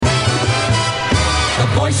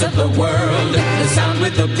voice of the world, the sound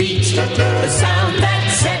with the beat, the sound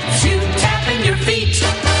that sets you tapping your feet.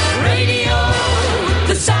 Radio,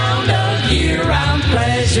 the sound of year-round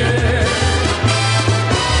pleasure.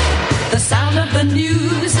 The sound of the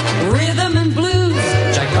news, rhythm and blues,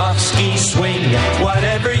 Tchaikovsky swing,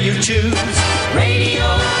 whatever you choose.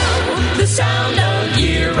 Radio, the sound of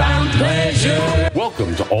year-round pleasure.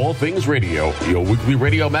 Welcome to All Things Radio, your weekly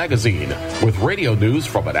radio magazine, with radio news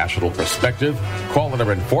from a national perspective,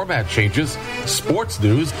 caller and format changes, sports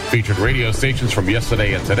news, featured radio stations from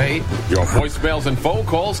yesterday and today, your voicemails and phone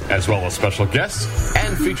calls, as well as special guests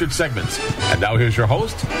and featured segments. And now here's your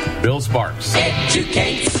host, Bill Sparks.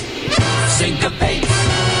 Educates, syncopates,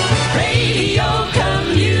 radio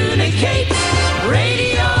communicates,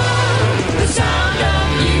 radio, the sound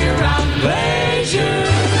of year-round pleasure.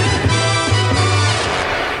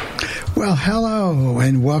 Well, hello,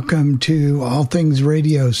 and welcome to All Things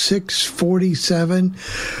Radio 647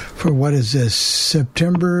 for what is this,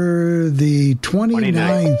 September the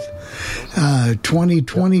 29th,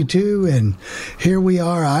 2022, and here we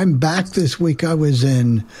are. I'm back this week. I was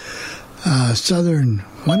in southern,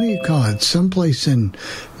 what do you call it, someplace in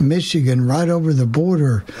Michigan, right over the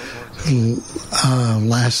border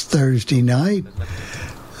last Thursday night,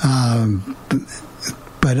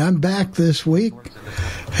 but I'm back this week.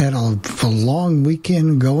 Had a long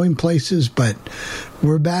weekend going places, but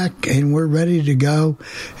we're back and we're ready to go.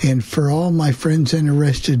 And for all my friends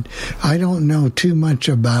interested, I don't know too much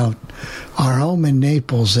about our home in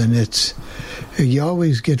Naples, and you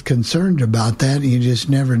always get concerned about that, and you just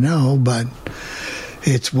never know, but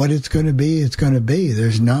it's what it's going to be. It's going to be.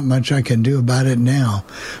 There's not much I can do about it now.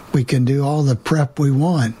 We can do all the prep we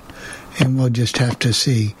want, and we'll just have to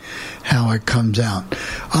see how it comes out.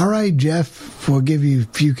 All right, Jeff,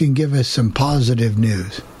 if you can give us some positive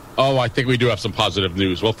news. Oh, I think we do have some positive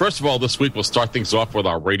news. Well, first of all, this week we'll start things off with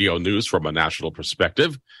our radio news from a national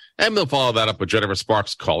perspective, and we'll follow that up with Jennifer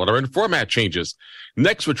Sparks' caller and format changes.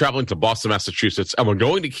 Next, we're traveling to Boston, Massachusetts, and we're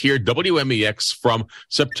going to hear WMEX from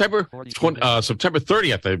September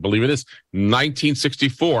 30th, I believe it is,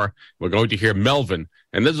 1964. We're going to hear Melvin,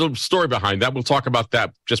 and there's a story behind that. We'll talk about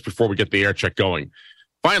that just before we get the air check going.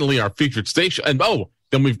 Finally, our featured station, and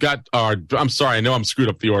then we've got I'm sorry, I know I'm screwed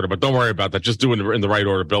up the order, but don't worry about that. Just do it in the right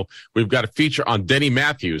order, Bill. We've got a feature on Denny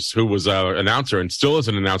Matthews, who was an announcer and still is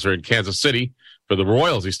an announcer in Kansas City for the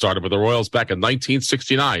Royals. He started with the Royals back in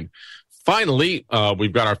 1969. Finally,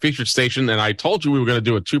 we've got our featured station, and I told you we were going to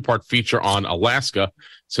do a two-part feature on Alaska,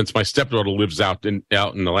 since my stepdaughter lives out in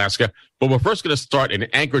Alaska. But we're first going to start in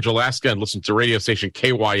Anchorage, Alaska, and listen to radio station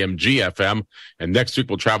KYMG-FM, and next week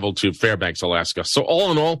we'll travel to Fairbanks, Alaska. So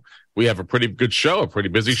all in all, we have a pretty good show, a pretty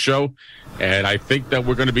busy show, and I think that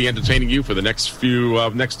we're going to be entertaining you for the next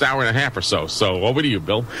hour and a half or so. So over to you,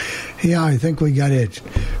 Bill. Yeah, I think we got it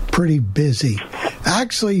pretty busy.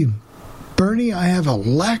 Actually, Bernie, I have a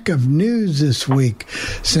lack of news this week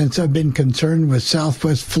since I've been concerned with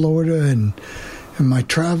Southwest Florida and my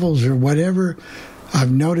travels or whatever.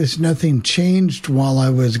 I've noticed nothing changed while I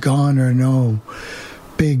was gone, or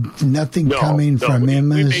nothing coming from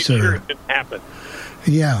Emma's. We made sure it didn't happen.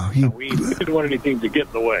 Yeah, we didn't want anything to get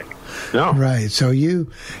in the way. No, right. So you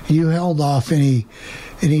held off any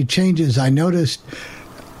changes. I noticed.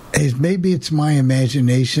 Maybe it's my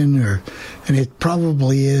imagination, and it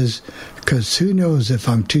probably is, because who knows if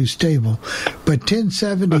I'm too stable. But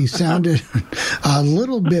 1070 sounded a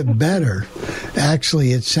little bit better.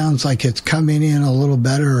 Actually, it sounds like it's coming in a little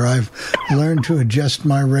better, or I've learned to adjust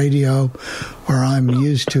my radio, or I'm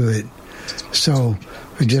used to it. So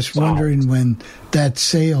I'm just wondering when that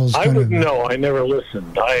sale's going to... I wouldn't know. I never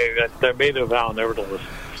listened. I made a vow never to listen.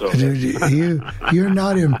 So. You're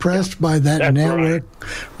not impressed by that network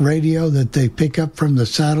radio that they pick up from the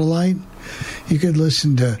satellite? You could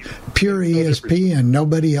listen to pure ESP and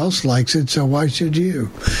nobody else likes it, so why should you?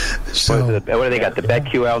 So, what do they got, the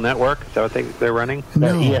BetQL network? Is that what they're running?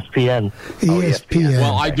 No. ESPN. ESPN.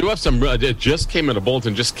 Well, I do have some, it just came in, a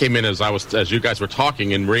bulletin just came in as you guys were talking,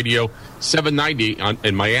 in Radio 790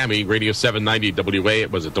 in Miami, Radio 790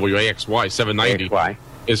 WAXY 790. AXY.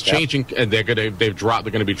 Is changing, and they're going to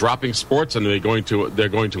be dropping sports, and they're going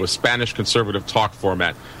to a Spanish conservative talk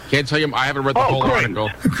format. Can't tell you, I haven't read the whole article.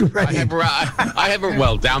 Right. I haven't.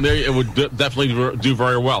 Well, down there it would definitely do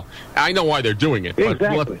very well. I know why they're doing it, but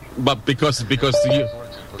because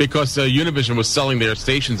Univision was selling their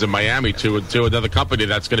stations in Miami to another company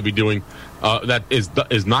that's going to be doing that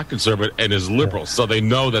is not conservative and is liberal, so they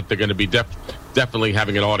know that they're going to be definitely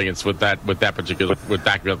having an audience with that particular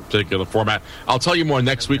format. I'll tell you more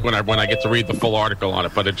next week when I get to read the full article on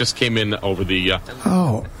it. But it just came in over the.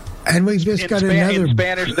 And we just got another. In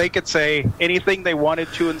Spanish, they could say anything they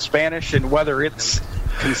wanted to in Spanish, and whether it's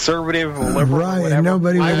conservative or liberal right, or whatever, and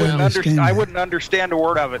nobody would understand. I wouldn't understand a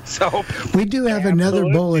word of it. So we do have another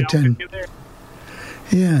bulletin.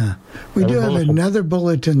 Yeah, we do have another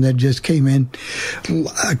bulletin that just came in.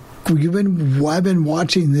 I've been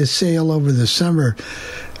watching this sale over the summer.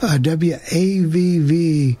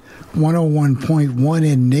 WAVV 101.1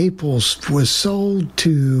 in Naples was sold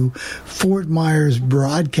to Fort Myers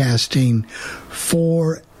Broadcasting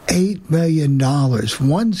for $8 million.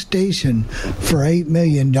 One station for $8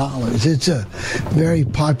 million. It's a very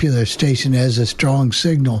popular station, has a strong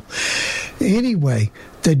signal. Anyway,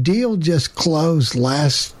 the deal just closed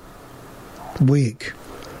last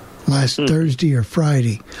Thursday or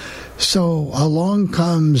Friday. So along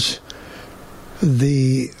comes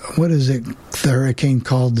the hurricane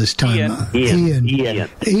called this time?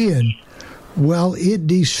 Ian. Well, it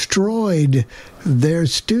destroyed their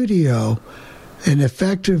studio and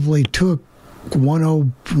effectively took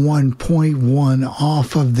 101.1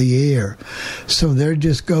 off of the air. So there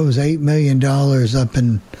just goes $8 million up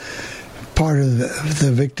in part of the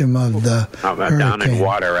victim of the hurricane. Down in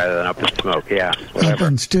water rather than up in smoke, yeah. Up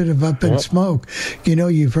instead of up in smoke. You know,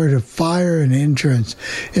 you've heard of fire and insurance,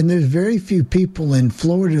 and there's very few people in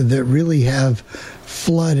Florida that really have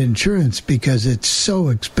flood insurance because it's so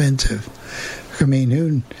expensive. I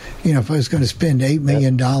mean, if I was going to spend $8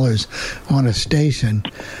 million on a station,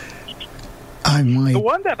 I might. The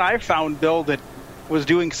one that I found, Bill, that was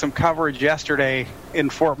doing some coverage yesterday in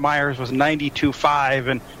Fort Myers was 92.5,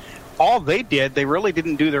 and all they did, they really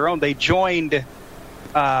didn't do their own. They joined the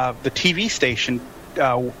TV station,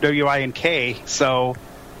 WINK. So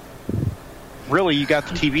really, you got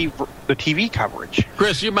the TV coverage.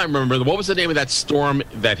 Chris, you might remember, what was the name of that storm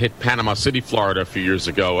that hit Panama City, Florida a few years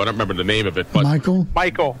ago? I don't remember the name of it, but Michael.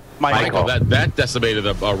 That decimated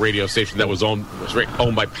a radio station that was owned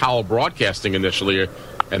by Powell Broadcasting initially,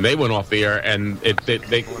 and they went off the air, and they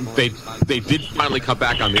did finally come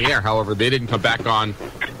back on the air. However, they didn't come back on.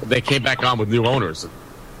 They came back on with new owners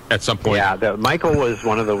at some point. Yeah, Michael was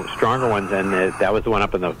one of the stronger ones, and that was the one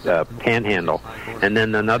up in the Panhandle. And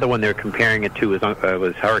then another one they're comparing it to was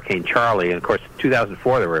Hurricane Charlie. And, of course, in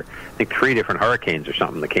 2004 there were, I think, 3 different hurricanes or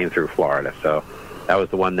something that came through Florida. So that was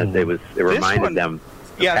the one that it reminded them.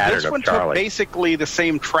 Yeah, this one took basically the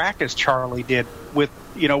same track as Charlie did,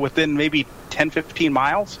 within maybe 10, 15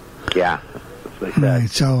 miles. Yeah, that's what they said. Right,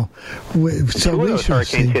 so two of those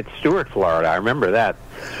hurricanes hit Stuart, Florida. I remember that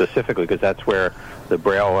specifically because that's where the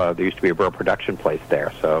Braille, there used to be a Braille production place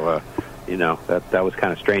there. So, that was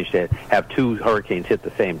kind of strange to have 2 hurricanes hit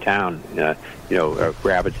the same town,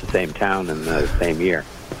 ravage the same town in the same year.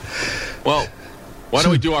 Well, why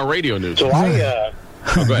don't we do our radio news? So go ahead.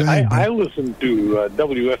 I listened to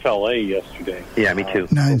WFLA yesterday. Yeah, me too.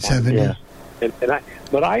 970. Yeah.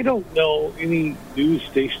 But I don't know any news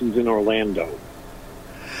stations in Orlando.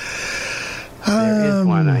 There is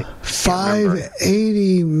one.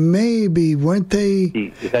 580 maybe, weren't they?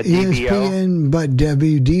 Is that ESPN, but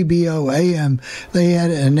WDBO AM. They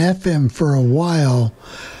had an FM for a while,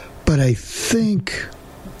 but I think,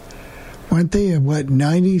 weren't they at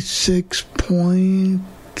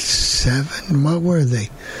 96.7? What were they?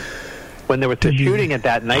 When there was the shooting at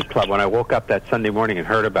that nightclub, when I woke up that Sunday morning and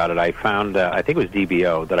heard about it, I found, I think it was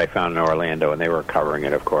DBO that I found in Orlando, and they were covering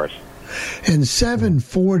it, of course. And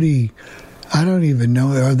 740, I don't even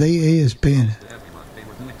know, are they ESPN?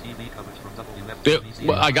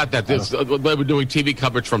 I got that. They were doing TV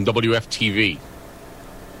coverage from WFTV.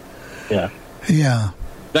 Yeah. Yeah.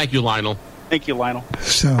 Thank you, Lionel. Thank you, Lionel.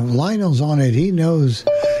 So Lionel's on it. He knows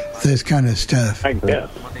this kind of stuff. I guess.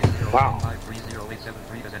 Wow.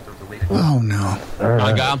 Oh, no.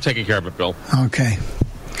 I'm taking care of it, Bill. Okay.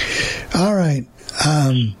 All right.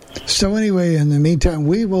 So anyway, in the meantime,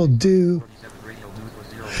 we will do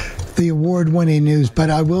the award-winning news, but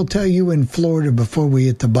I will tell you in Florida before we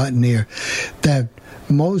hit the button here that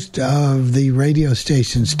most of the radio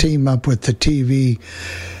stations team up with the TV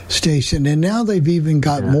station, and now they've even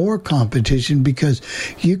got more competition because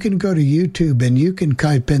you can go to YouTube and you can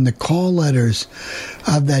type in the call letters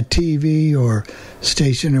of that TV or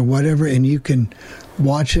station or whatever, and you can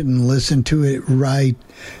watch it and listen to it right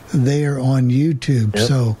there on YouTube. Yep.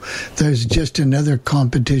 So there's just another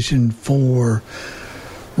competition for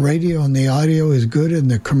radio, and the audio is good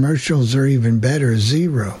and the commercials are even better,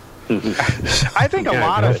 0. I think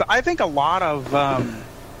a lot of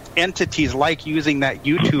entities like using that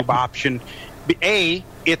YouTube option.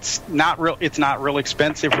 It's not real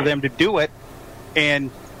expensive for them to do it, and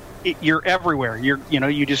you're everywhere.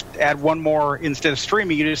 You just add one more, instead of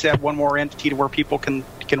streaming, you just add one more entity to where people can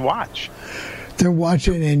watch. they're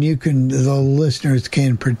watching, and the listeners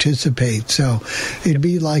can participate. So it'd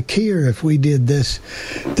be like here, if we did this,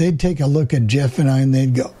 they'd take a look at Jeff and I, and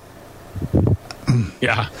they'd go,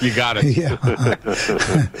 yeah, you got it. Yeah.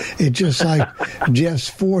 It's just like Jeff's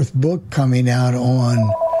fourth book coming out on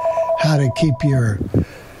how to keep your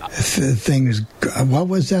things. What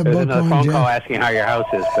was that book on, phone Jeff? Call asking how your house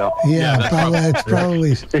is, Bill. Yeah, that's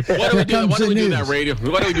probably. Why do we do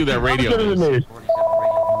that radio news?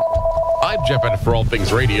 I'm Jeff Bennett for All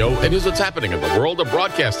Things Radio, and here's what's happening in the world of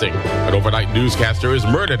broadcasting. An overnight newscaster is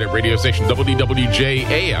murdered at radio station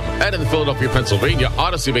WWJ-AM. And in Philadelphia, Pennsylvania,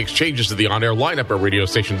 Odyssey makes changes to the on-air lineup at radio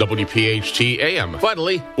station WPHT-AM.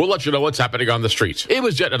 Finally, we'll let you know what's happening on the street. It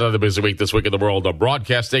was yet another busy week this week in the world of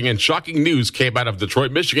broadcasting, and shocking news came out of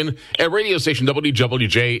Detroit, Michigan, at radio station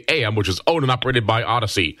WWJ-AM, which is owned and operated by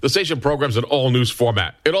Odyssey. The station programs an all-news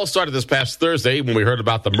format. It all started this past Thursday when we heard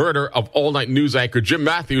about the murder of all-night news anchor Jim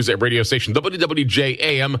Matthews at radio station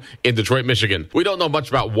WWJ-AM in Detroit, Michigan. We don't know much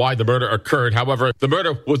about why the murder occurred. However, the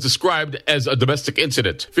murder was described as a domestic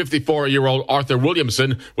incident. 54-year-old Arthur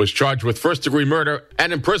Williamson was charged with first-degree murder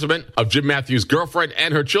and imprisonment of Jim Matthews' girlfriend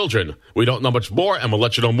and her children. We don't know much more, and we'll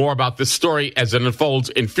let you know more about this story as it unfolds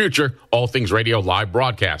in future All Things Radio live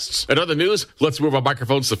broadcasts. In other news, let's move our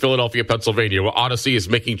microphones to Philadelphia, Pennsylvania, where Odyssey is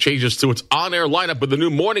making changes to its on-air lineup with the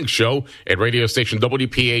new morning show at radio station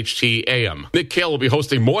WPHT-AM. Nick Cale will be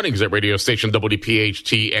hosting mornings at radio station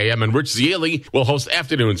WPHT-AM, and Rich Zieli will host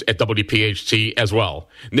afternoons at WPHT as well.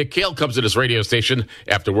 Nick Cale comes to this radio station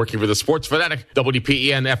after working for the sports fanatic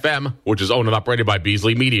WPEN-FM, which is owned and operated by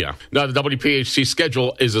Beasley Media. Now, the WPHT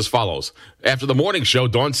schedule is as follows. After the morning show,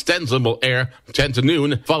 Dawn Stensland will air 10 to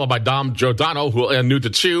noon, followed by Dom Giordano, who will air noon to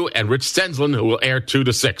 2, and Rich Stensland, who will air 2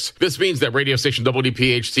 to 6. This means that radio station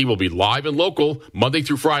WPHT will be live and local Monday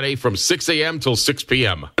through Friday from 6 a.m. till 6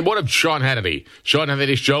 p.m. And what of Sean Hannity? Sean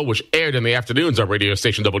Hannity's show, which aired in the afternoons on radio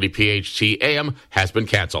station WPHT-AM, has been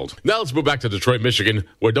canceled. Now let's move back to Detroit, Michigan,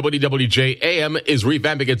 where WWJ-AM is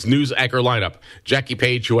revamping its news anchor lineup. Jackie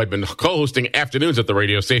Page, who had been co-hosting afternoons at the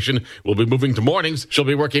radio station, will be moving to mornings. She'll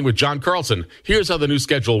be working with John Carlson. Here's how the new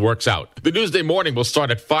schedule works out. The Newsday morning will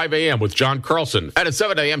start at 5 a.m. with John Carlson. And at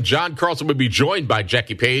 7 a.m., John Carlson will be joined by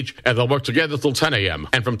Jackie Page, and they'll work together till 10 a.m.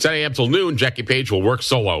 And from 10 a.m. till noon, Jackie Page will work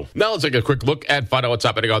solo. Now let's take a quick look and find out what's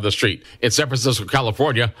happening on the street. In San Francisco,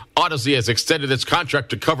 California, Odyssey has extended its contract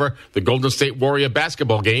to cover the Golden State Warrior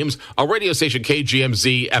basketball games on radio station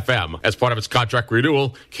KGMZ-FM. As part of its contract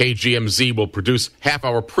renewal, KGMZ will produce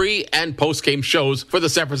half-hour pre- and post-game shows for the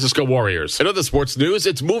San Francisco Warriors. In other sports news,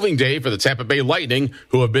 it's moving day for the Tampa Bay Lightning,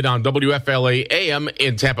 who have been on WFLA-AM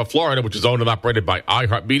in Tampa, Florida, which is owned and operated by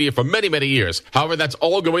iHeartMedia for many, many years. However, that's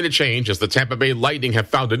all going to change as the Tampa Bay Lightning have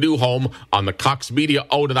found a new home on the Cox Media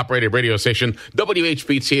owned and operated radio station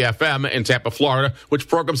WHPT-FM in Tampa, Florida, which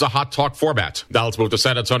programs a hot talk format. Now let's move to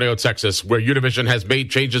San Antonio, Texas, where Univision has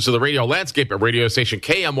made changes to the radio landscape at radio station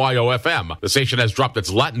KMYO-FM. The station has dropped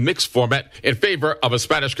its Latin mix format in favor of a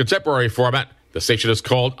Spanish contemporary format. The station is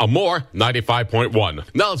called Amor 95.1.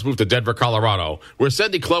 Now let's move to Denver, Colorado, where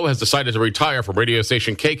Sandy Clough has decided to retire from radio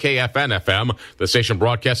station KKFN-FM. The station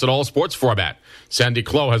broadcasts an all-sports format. Sandy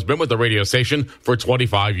Clough has been with the radio station for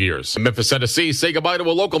 25 years. In Memphis, Tennessee, say goodbye to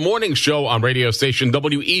a local morning show on radio station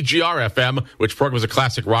WEGR-FM, which programs a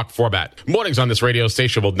classic rock format. Mornings on this radio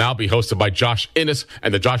station will now be hosted by Josh Innes,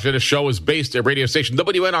 and the Josh Innes Show is based at radio station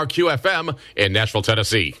WNRQ-FM in Nashville,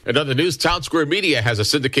 Tennessee. In other news, Town Square Media has a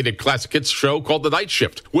syndicated classic hits show called The Night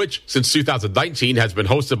Shift, which, since 2019, has been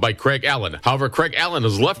hosted by Craig Allen. However, Craig Allen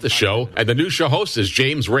has left the show, and the new show host is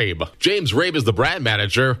James Rabe. James Rabe is the brand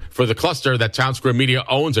manager for the cluster that Town Square Media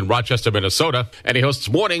owns in Rochester, Minnesota, and he hosts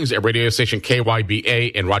mornings at radio station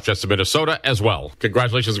KYBA in Rochester, Minnesota as well.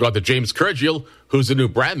 Congratulations go out to James Kurgiel, who's the new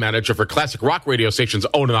brand manager for classic rock radio stations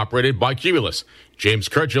owned and operated by Cumulus. James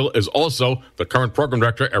Kurgiel is also the current program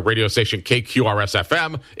director at radio station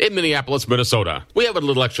KQRS-FM in Minneapolis, Minnesota. We have a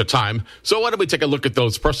little extra time, so why don't we take a look at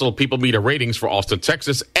those personal people meter ratings for Austin,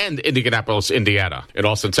 Texas and Indianapolis, Indiana. In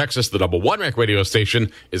Austin, Texas, the number 1 ranked radio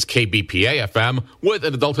station is KBPA-FM with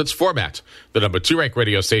an adult hits format. The number 2 ranked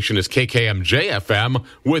radio station is KKMJ-FM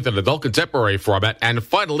with an adult contemporary format. And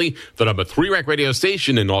finally, the number 3 ranked radio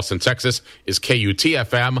station in Austin, Texas is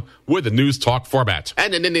KUT-FM with a news talk format.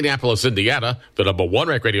 And in Indianapolis, Indiana, the number 1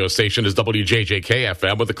 ranked radio station is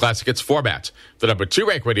WJJK-FM with a classic hits format. The number 2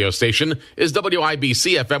 ranked radio station is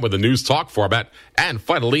WIBC-FM with a news talk format. And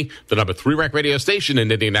finally, the number 3 ranked radio station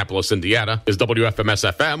in Indianapolis, Indiana is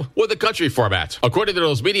WFMS-FM with a country format. According to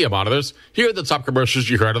those media monitors, here are the top commercials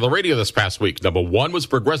you heard on the radio this past week. Number 1 was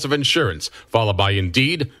Progressive Insurance, followed by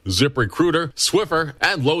Indeed, ZipRecruiter, Swiffer,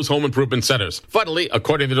 and Lowe's Home Improvement Centers. Finally,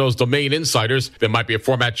 according to those domain insiders, news. There might be a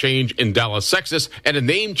format change in Dallas, Texas, and a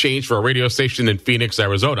name change for a radio station in Phoenix,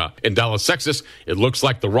 Arizona. In Dallas, Texas, it looks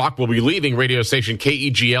like The Rock will be leaving radio station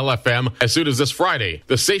KEGL-FM as soon as this Friday.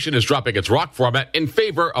 The station is dropping its rock format in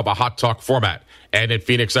favor of a hot talk format. And in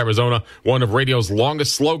Phoenix, Arizona, one of radio's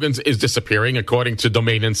longest slogans is disappearing, according to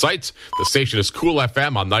Domain Insights. The station is Cool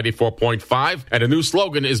FM on 94.5, and a new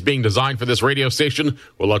slogan is being designed for this radio station.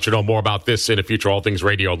 We'll let you know more about this in a future All Things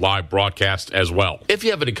Radio live broadcast as well. If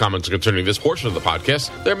you have any comments concerning this portion of the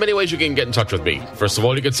podcast, there are many ways you can get in touch with me. First of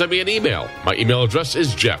all, you can send me an email. My email address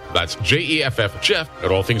is Jeff. That's Jeff, Jeff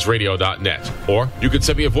at allthingsradio.net. Or you can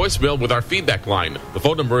send me a voicemail with our feedback line. The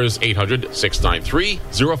phone number is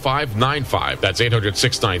 800-693-0595. That's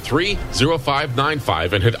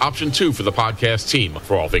 800-693-0595, and hit option 2 for the podcast team.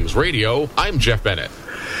 For All Things Radio, I'm Jeff Bennett.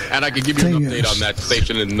 And I can give you an update on that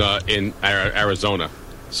station in Arizona.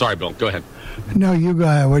 Sorry, Bill. Go ahead. No, you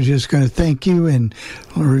guys, I was just going to thank you and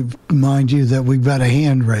remind you that we've got a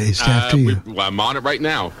hand raised after you. I'm on it right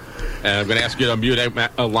now. And I'm going to ask you to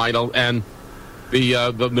unmute Lionel. And the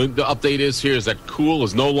update is that Cool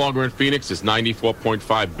is no longer in Phoenix. It's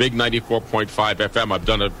 94.5, big 94.5 FM.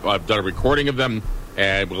 I've done a recording of them,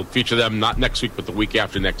 and we'll feature them not next week, but the week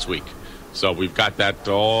after next week. So we've got that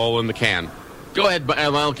all in the can. Go ahead,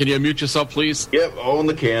 Lionel. Can you unmute yourself, please? Yep, all in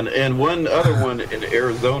the can. And one other one in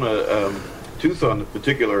Arizona, Tucson in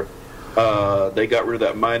particular, they got rid of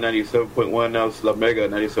that My 97.1. Now it's La Mega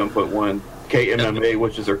 97.1 KMMA,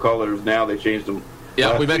 which is their callers now. They changed them.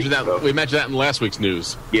 Yeah, we mentioned that. So. We mentioned that in last week's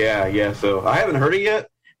news. Yeah. So I haven't heard it yet.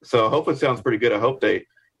 So I hope it sounds pretty good. I hope the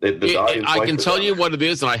audience. I can tell you what it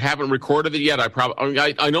is, and I haven't recorded it yet. I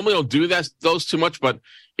normally don't do those too much, but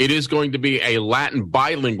it is going to be a Latin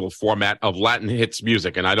bilingual format of Latin hits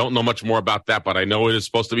music, and I don't know much more about that, but I know it is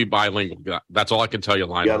supposed to be bilingual. That's all I can tell you,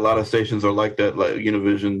 Lionel. Yeah, a lot of stations are like that, like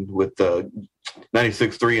Univision with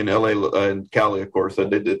 96.3 in LA and Cali, of course. They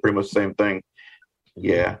did pretty much the same thing.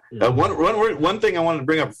 Yeah. One thing I wanted to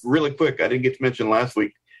bring up really quick, I didn't get to mention last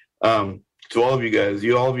week. To all of you guys,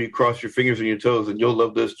 all of you cross your fingers and your toes, and you'll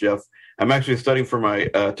love this, Jeff. I'm actually studying for my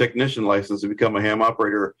technician license to become a ham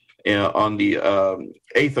operator. On the 8th,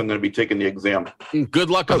 I'm going to be taking the exam. Good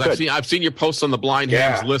luck, because I've seen your posts on the Blind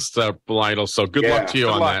Hams list, Lionel. So good luck to you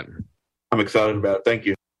on that. I'm excited about it. Thank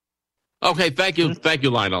you. Okay, thank you,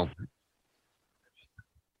 Lionel.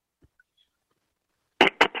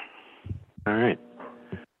 All right.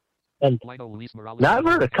 And now I've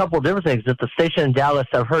heard a couple of different things. At the station in Dallas,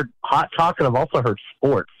 I've heard hot talk, and I've also heard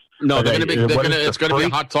sports. No, it's going to be a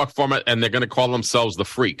hot talk format, and they're going to call themselves the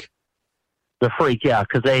Freak. The Freak, yeah,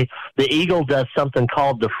 because the Eagle does something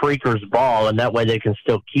called the Freakers Ball, and that way they can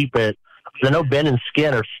still keep it. Because I know Ben and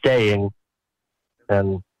Skin are staying,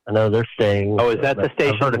 and I know they're staying. Oh, is that the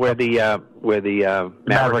station where the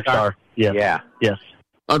Mavericks are? Yeah. Yes.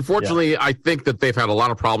 Unfortunately, I think that they've had a lot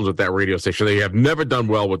of problems with that radio station. They have never done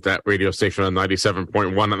well with that radio station on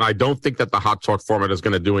 97.1, and I don't think that the hot talk format is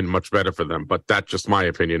going to do any much better for them. But that's just my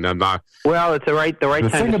opinion. Well, it's the right time to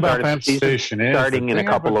start that station is starting in a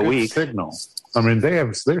couple of weeks. Signal. I mean,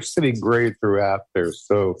 they're sitting great throughout there,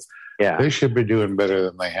 so they should be doing better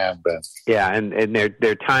than they have been. Yeah, and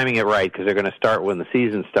they're timing it right because they're going to start when the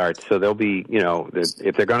season starts. So they'll be,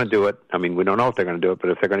 if they're going to do it. I mean, we don't know if they're going to do it,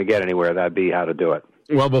 but if they're going to get anywhere, that'd be how to do it.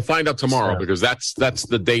 Well, we'll find out tomorrow because that's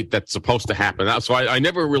the date that's supposed to happen. So I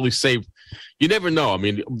never really say, you never know. I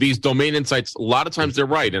mean, these Domain Insights, a lot of times they're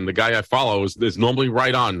right, and the guy I follow is normally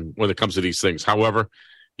right on when it comes to these things. However,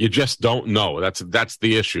 you just don't know. That's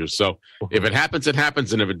the issue. So if it happens, it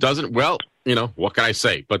happens, and if it doesn't, well, what can I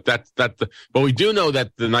say? But but we do know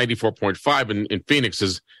that the 94.5 in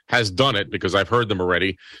Phoenix has done it because I've heard them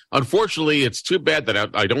already. Unfortunately, it's too bad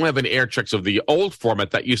that I don't have any air checks of the old format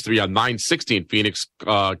that used to be on 960 in Phoenix,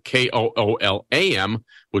 KOOL AM,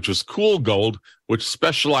 which was Cool Gold, which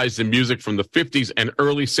specialized in music from the 50s and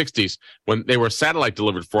early 60s when they were a satellite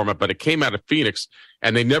delivered format, but it came out of Phoenix,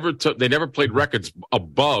 and they never played records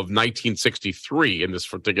above 1963 in this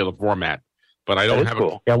particular format. But I don't have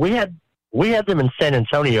cool. Yeah, we had them in San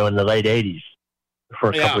Antonio in the late 80s for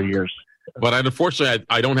a couple of years. But unfortunately,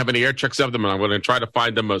 I don't have any air checks of them, and I'm going to try to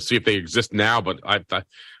find them, see if they exist now. But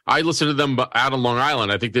I listened to them out on Long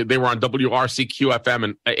Island. I think they were on WRCQ FM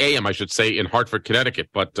and AM, I should say, in Hartford, Connecticut.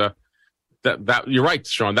 But that you're right,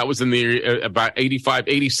 Sean. That was in the about 85,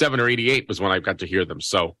 87 or 88 was when I got to hear them.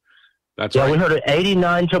 So that's right. Yeah, we heard it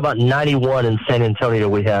 89 to about 91 in San Antonio.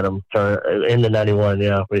 We had them in the 91.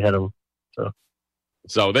 Yeah, we had them.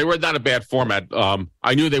 So they were not a bad format.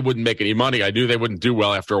 I knew they wouldn't make any money. I knew they wouldn't do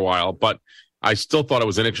well after a while, but I still thought it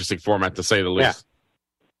was an interesting format to say the least.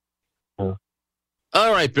 Yeah.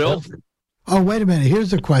 All right, Bill. Oh, wait a minute.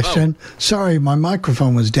 Here's the question. Oh. Sorry, my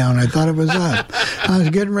microphone was down. I thought it was up. I was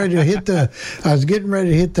getting ready to hit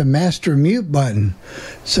the master mute button.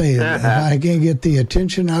 Say, if I can get the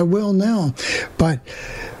attention, I will now. But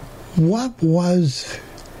what was...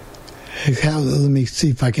 let me see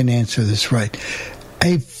if I can answer this right.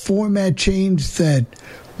 A format change that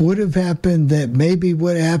would have happened, that maybe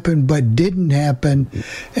would happen, but didn't happen,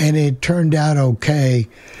 and it turned out okay.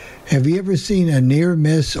 Have you ever seen a near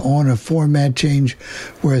miss on a format change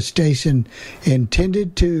where a station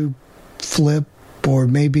intended to flip, or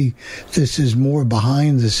maybe this is more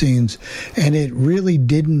behind the scenes, and it really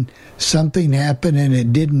didn't, something happened and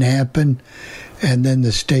it didn't happen, and then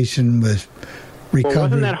the station was recovered? Well,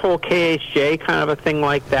 wasn't that whole KHJ kind of a thing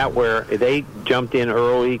like that, where they jumped in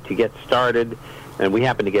early to get started? And we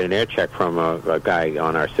happened to get an air check from a guy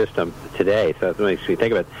on our system today, so that makes me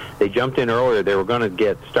think of it. They jumped in earlier. They were going to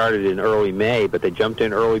get started in early May, but they jumped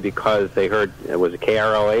in early because they heard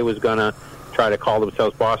KRLA was going to try to call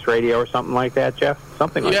themselves Boss Radio or something like that, Jeff?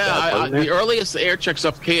 Something like that. The earliest air checks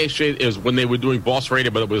of KHJ is when they were doing Boss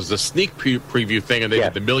Radio, but it was the sneak preview thing, and they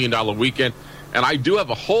did the $1 Million Weekend. And I do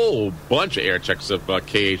have a whole bunch of air checks of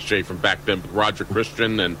KHJ from back then, Roger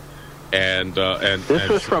Christian and this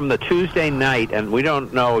was from the Tuesday night, and we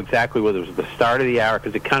don't know exactly whether it was the start of the hour,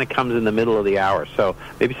 because it kind of comes in the middle of the hour. So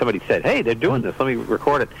maybe somebody said, hey, they're doing this, let me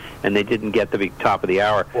record it, and they didn't get to the top of the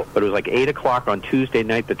hour. But it was like 8 o'clock on Tuesday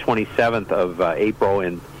night, the 27th of April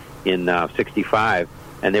in 65,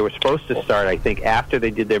 and they were supposed to start, I think, after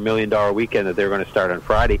they did their $1 Million Weekend, that they were going to start on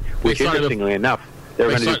Friday, which, interestingly enough, they were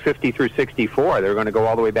going to do 50 through 64. They were going to go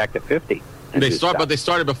all the way back to 50. But they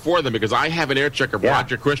started before them, because I have an air check of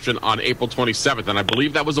Roger Christian on April 27th, and I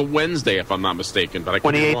believe that was a Wednesday, if I'm not mistaken. But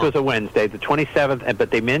 28th was a Wednesday, the 27th,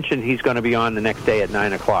 but they mentioned he's going to be on the next day at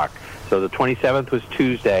 9 o'clock. So the 27th was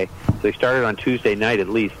Tuesday. So they started on Tuesday night, at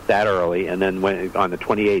least that early, and then on the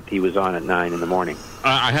 28th he was on at 9 in the morning.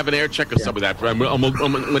 I have an air check of some of that.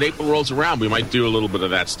 When April rolls around, we might do a little bit of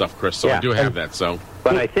that stuff, Chris. So I do have that. So,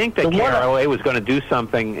 but I think that KRLA was going to do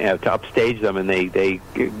something to upstage them, and they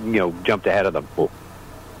jumped ahead of them.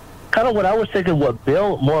 Kind of what I was thinking. What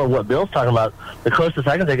Bill's talking about. The closest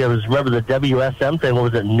I can think of is, remember the WSM thing? What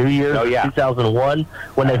was it? New Year's 2001,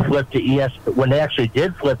 when they flipped to when they actually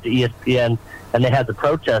did flip to ESPN, and they had the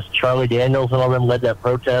protest. Charlie Daniels and all them led that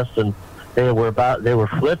protest, and they were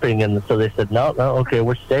flipping, and so they said, no, okay,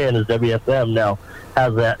 we're staying as WSM. Now,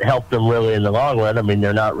 has that helped them really in the long run? I mean,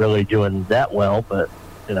 they're not really doing that well, but,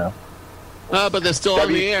 but they're still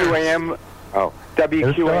on the air.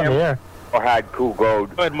 WQAM had Cool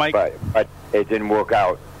Gold, but it didn't work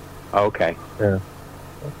out. Okay.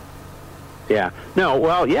 Yeah. No,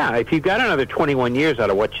 well, if you've got another 21 years out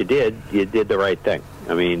of what you did the right thing.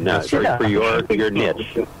 I mean, for your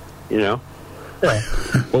niche, Well,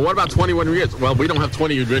 what about 21 years? Well, we don't have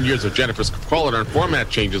 21 years of Jennifer's Caller and format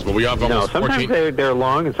changes, but we have almost 14. Sometimes they're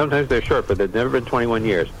long and sometimes they're short, but they've never been 21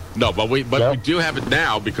 years. No, but we do have it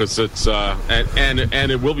now, because it's and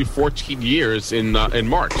it will be 14 years in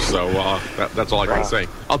March. So that's all I can say.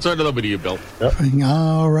 I'll turn it over to you, Bill. Yep.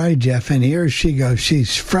 All right, Jeff, and here she goes.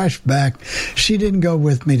 She's fresh back. She didn't go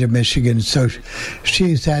with me to Michigan, so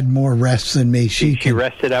she's had more rest than me. She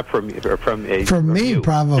rested up from me, you.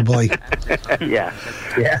 Probably. Yeah.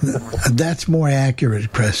 That's more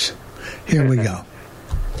accurate, Chris. Here we go.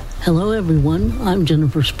 Hello, everyone. I'm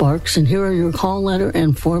Jennifer Sparks, and here are your call letter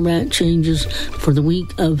and format changes for the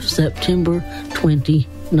week of September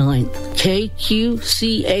 29th.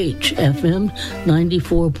 KQCH FM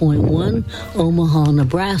 94.1, Omaha,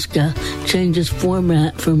 Nebraska, changes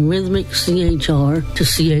format from rhythmic CHR to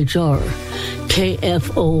CHR.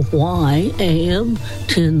 KFOY AM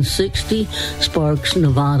 1060, Sparks,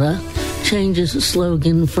 Nevada, changes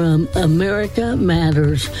slogan from America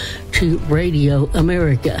Matters to Radio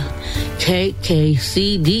America.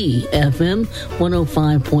 KKCD FM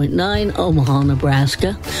 105.9, Omaha,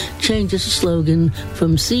 Nebraska, changes slogan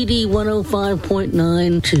from CD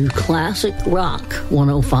 105.9 to Classic Rock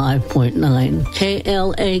 105.9.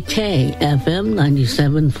 KLAK FM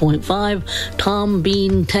 97.5, Tom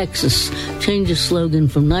Bean, Texas, changes slogan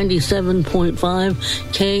from 97.5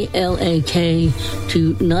 KLAK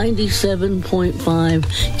to 97.5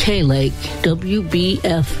 K-Lake.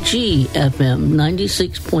 WBFG FM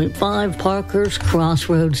 96.5, Parker's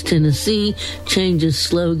Crossroads, Tennessee, changes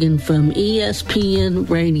slogan from ESPN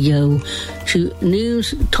Radio to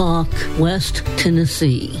News Talk West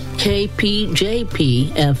Tennessee. KPJP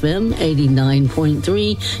FM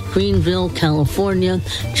 89.3, Greenville, California,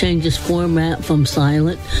 changes format from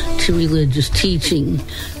silent to religious teaching.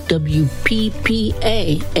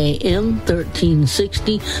 WPPA AM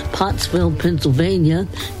 1360, Pottsville, Pennsylvania,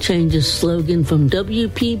 changes slogan from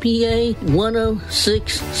WPPA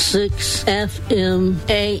 106.6 FM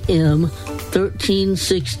AM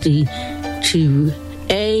 1360 to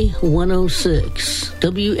A106.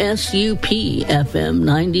 WSUP FM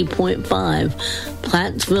 90.5,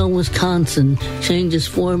 Plattsville, Wisconsin, changes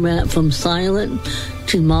format from silent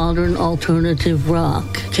to modern alternative rock.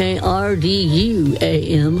 KRDU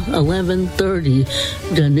AM 1130,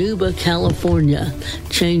 Danuba, California,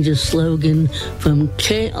 changes slogan from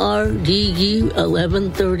KRDU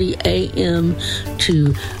 1130 AM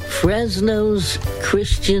to Fresno's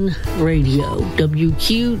Christian Radio.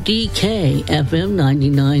 WQDK FM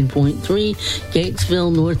 99.3,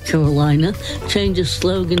 Gatesville, North Carolina, changes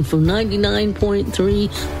slogan from 99.3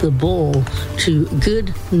 The Bull to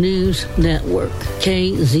Good News Network.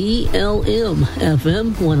 KZLM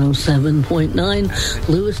FM 107.9,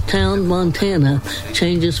 Lewistown, Montana,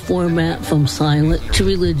 changes format from silent to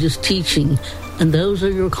religious teaching. And those are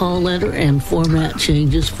your call letter and format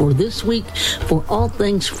changes for this week. For All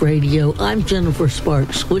Things Radio, I'm Jennifer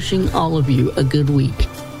Sparks, wishing all of you a good week.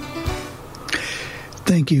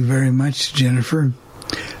 Thank you very much, Jennifer.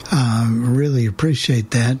 Really appreciate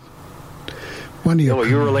that. Are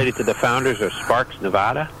you related to the founders of Sparks,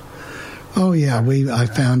 Nevada? Oh, yeah. I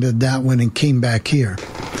founded that one and came back here.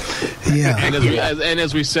 Yeah. And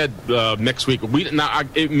as we said next week,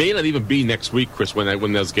 it may not even be next week, Chris,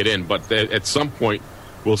 when those get in, but at some point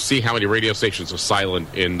we'll see how many radio stations are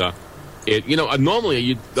silent in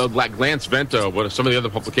normally like Lance Vento, what some of the other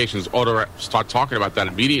publications ought to start talking about that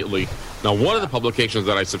immediately. Now, one of the publications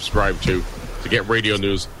that I subscribed to get radio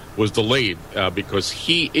news was delayed because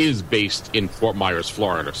he is based in Fort Myers,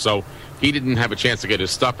 Florida. So he didn't have a chance to get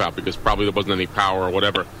his stuff out because probably there wasn't any power or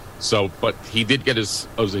whatever. So, but he did get his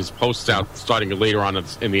posts out starting later on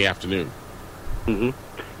in the afternoon. Mm-hmm.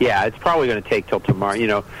 Yeah, it's probably going to take till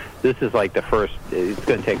tomorrow. This is like the first. It's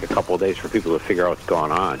going to take a couple of days for people to figure out what's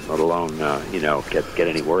going on, let alone get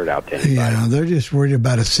any word out to anybody. Yeah, they're just worried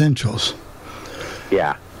about essentials.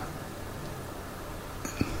 Yeah.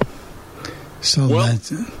 So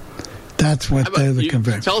that's what they're looking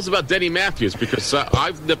for. Tell us about Denny Matthews, because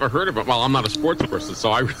I've never heard of him. Well, I'm not a sports person,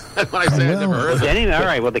 so when I say I've never heard of him. Denny, all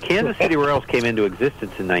right. Well, the Kansas City Royals came into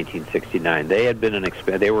existence in 1969. They had been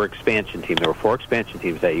they were expansion team. There were 4 expansion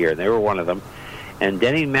teams that year, and they were one of them. And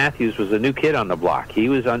Denny Matthews was a new kid on the block. He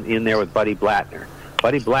was in there with Buddy Blattner.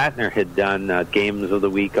 Buddy Blattner had done games of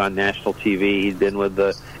the week on national TV. He'd been with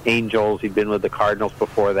the Angels. He'd been with the Cardinals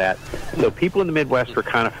before that. So people in the Midwest were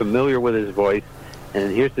kind of familiar with his voice.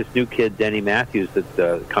 And here's this new kid, Denny Matthews,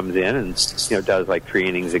 that comes in and does like 3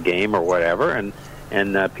 innings a game or whatever.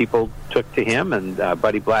 And people took to him, and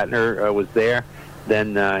Buddy Blattner was there.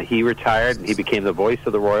 Then he retired, and he became the voice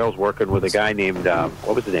of the Royals, working with a guy named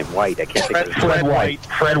what was his name? White. I can't think of his name.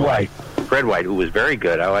 Fred White. Fred White, who was very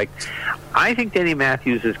good. I think Denny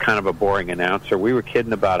Matthews is kind of a boring announcer. We were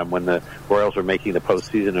kidding about him when the Royals were making the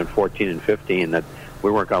postseason in 14 and 15 that we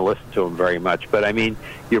weren't going to listen to him very much. But, I mean,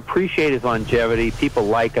 you appreciate his longevity. People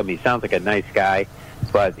like him. He sounds like a nice guy,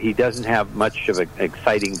 but he doesn't have much of an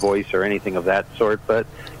exciting voice or anything of that sort. But,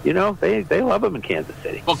 they love him in Kansas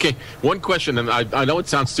City. Okay, one question, and I know it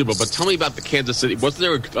sounds stupid, but tell me about the Kansas City. Wasn't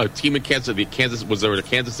there a team in Kansas City? Was there a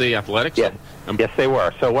Kansas City Athletics? Yes, yes, they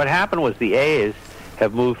were. So what happened was the A's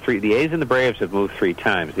have moved the A's and the Braves have moved 3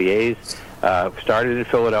 times. The A's started in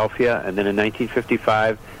Philadelphia, and then in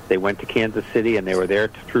 1955, they went to Kansas City, and they were there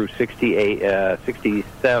through 68, I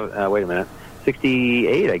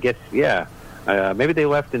guess, yeah. Maybe they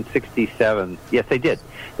left in 67. Yes, they did.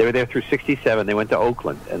 They were there through 67. They went to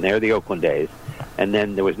Oakland, and they're the Oakland A's. And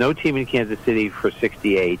then there was no team in Kansas City for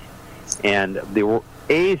 68, and the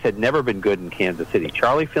A's had never been good in Kansas City.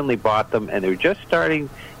 Charlie Finley bought them, and they were just starting.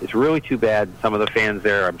 It's really too bad. Some of the fans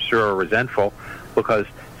there, I'm sure, are resentful because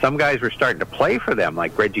some guys were starting to play for them,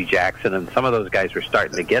 like Reggie Jackson, and some of those guys were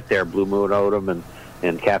starting to get there, Blue Moon Odom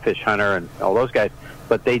and Catfish Hunter and all those guys.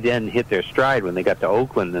 But they then hit their stride when they got to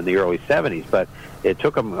Oakland in the early 70s. But it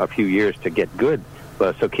took them a few years to get good.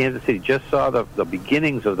 So Kansas City just saw the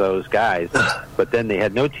beginnings of those guys. But then they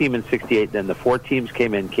had no team in 68. Then the 4 teams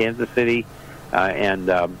came in, Kansas City and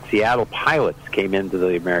Seattle Pilots came into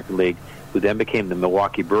the American League, who then became the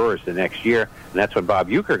Milwaukee Brewers the next year. And that's when Bob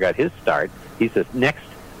Uecker got his start. He's the next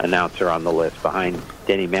announcer on the list behind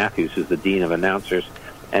Denny Matthews, who's the dean of announcers.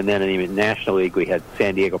 And then in the National League, we had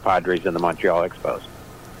San Diego Padres and the Montreal Expos.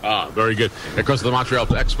 Very good. Because of the Montreal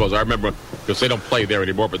Expos, I remember, because they don't play there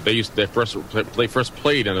anymore, but they first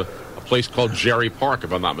played in a place called Jerry Park,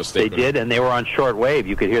 if I'm not mistaken. They did, and they were on shortwave.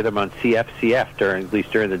 You could hear them on CFCF at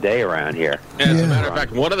least during the day around here. And as a matter of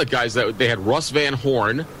fact, one of the guys that they had, Russ Van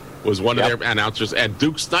Horn, was one of their announcers, and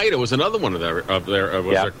Duke Snyder was another one of their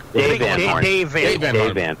Dave Van Horn.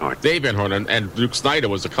 Dave Van Horn, and Duke Snyder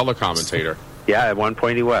was the color commentator. Yeah, at one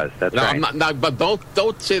point he was. That's right. But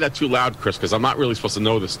don't say that too loud, Chris, because I'm not really supposed to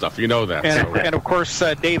know this stuff. You know that. And of course,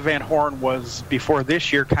 Dave Van Horn was, before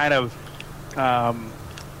this year, kind of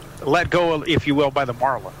let go, if you will, by the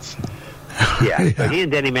Marlins. Yeah, so he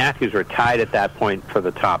and Denny Matthews were tied at that point for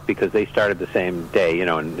the top because they started the same day,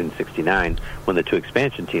 in '69 when the two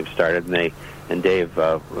expansion teams started, and Dave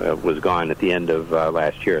was gone at the end of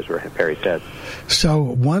last year, as Perry said. So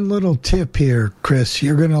one little tip here, Chris,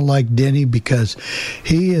 you're going to like Denny because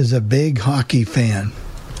he is a big hockey fan.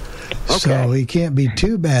 Okay. So he can't be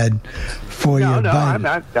too bad for your buddy. No, I'm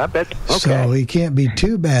not. I bet. Okay. So he can't be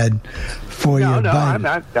too bad for your buddy. No, I'm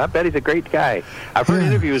not. I bet he's a great guy. I've heard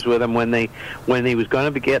interviews with him when he was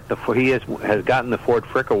going to get he has gotten the Ford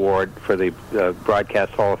Frick Award for the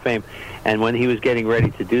Broadcast Hall of Fame, and when he was getting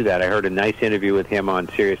ready to do that, I heard a nice interview with him on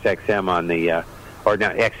Sirius XM on the or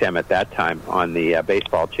not XM at that time on the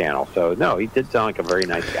baseball channel. So no, he did sound like a very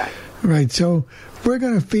nice guy. Right. So we're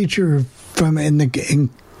going to feature in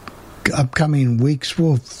upcoming weeks.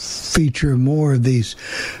 We'll feature more of these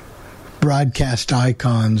broadcast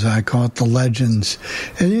icons. I call it the legends,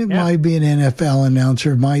 and it might be an NFL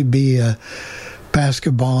announcer, it might be a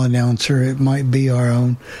basketball announcer, it might be our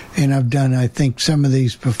own. And I've done, I think, some of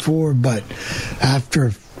these before, but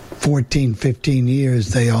after 14, 15 years,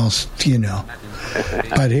 they all,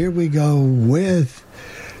 But here we go with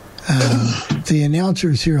the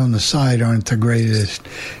announcers here on the side aren't the greatest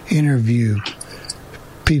interview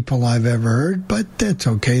people I've ever heard, but that's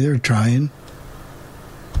okay. They're trying.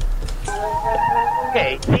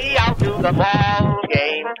 Take me out to the ball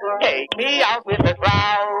game. Take me out with the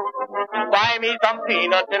crowd. Buy me some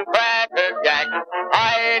peanuts and cracker jack.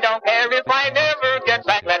 I don't care if I never get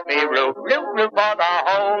back. Let me root for the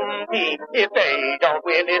home team. If they don't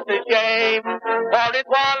win, it's a shame. For it's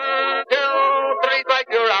 1, 2, 3 strike,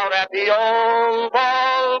 you're out at the old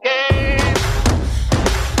ball game.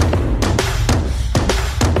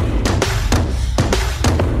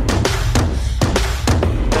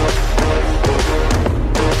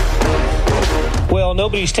 Well,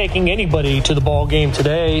 nobody's taking anybody to the ball game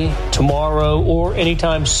today, tomorrow, or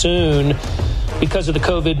anytime soon because of the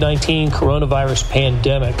COVID-19 coronavirus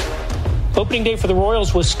pandemic. Opening day for the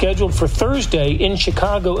Royals was scheduled for Thursday in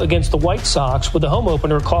Chicago against the White Sox with the home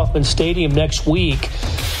opener at Kauffman Stadium next week.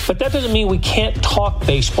 But that doesn't mean we can't talk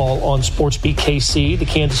baseball on SportsBeat KC, the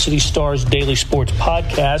Kansas City Star's daily sports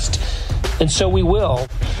podcast. And so we will,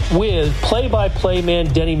 with play-by-play man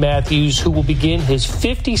Denny Matthews, who will begin his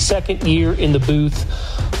 52nd year in the booth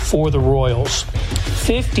for the Royals.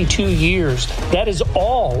 52 years. That is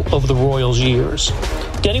all of the Royals' years.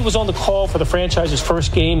 Denny was on the call for the franchise's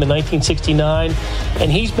first game in 1969,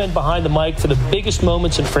 and he's been behind the mic for the biggest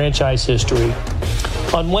moments in franchise history.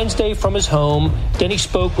 On Wednesday from his home, Denny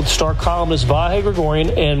spoke with star columnist Vahe Gregorian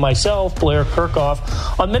and myself, Blair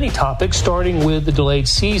Kirchhoff, on many topics, starting with the delayed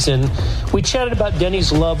season. We chatted about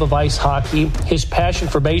Denny's love of ice hockey, his passion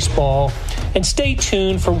for baseball, and stay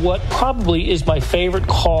tuned for what probably is my favorite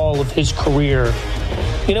call of his career.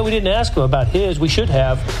 We didn't ask him about his. We should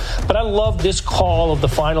have. But I love this call of the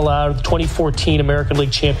final out of the 2014 American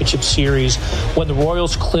League Championship Series when the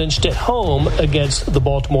Royals clinched at home against the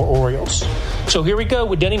Baltimore Orioles. So here we go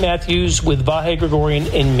with Denny Matthews, with Vahe Gregorian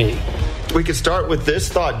and me. We could start with this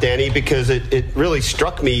thought, Denny, because it really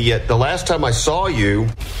struck me. The last time I saw you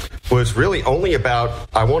was really only about,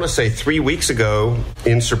 I want to say, 3 weeks ago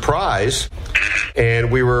in Surprise.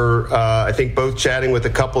 And we were, I think, both chatting with a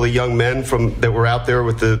couple of young men that were out there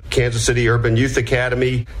with the Kansas City Urban Youth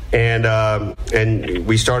Academy. And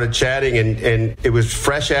we started chatting, and it was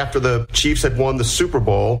fresh after the Chiefs had won the Super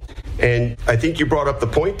Bowl. And I think you brought up the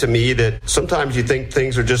point to me that sometimes you think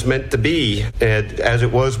things are just meant to be, as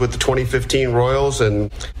it was with the 2015 Royals and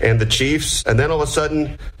the Chiefs. And then all of a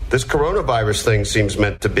sudden, this coronavirus thing seems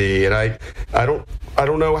meant to be. And I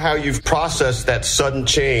don't know how you've processed that sudden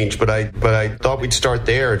change, but I thought we'd start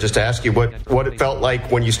there, just to ask you what it felt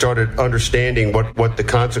like when you started understanding what the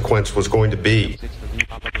consequence was going to be.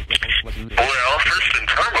 Well, first and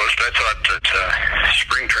foremost, I thought that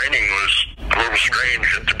spring training was a little strange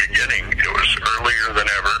at the beginning. It was earlier than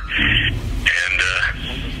ever. And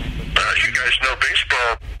as you guys know,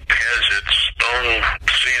 baseball has its own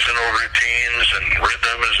seasonal routines and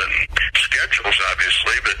rhythms and schedules,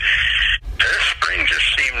 obviously, but this spring just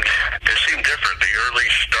seemed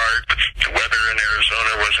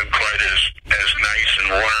wasn't quite as nice and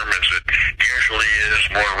warm as it usually is,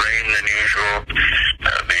 more rain than usual.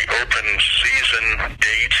 The open season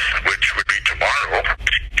date, which would be tomorrow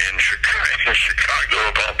in Chicago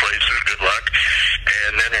of all places, good luck,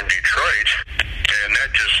 and then in Detroit, and that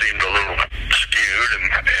just seemed a little skewed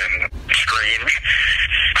and strange.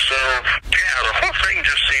 So, yeah, the whole thing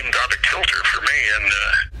just seemed out of kilter for me, and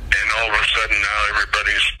all of a sudden now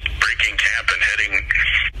everybody's breaking camp and heading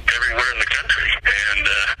everywhere in the country, and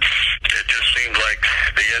it just seemed like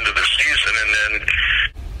the end of the season, and then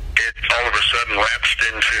it all of a sudden lapsed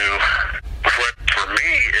into what for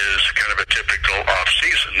me is kind of a typical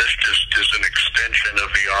off-season. This just is an extension of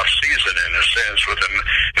the off-season in a sense, with a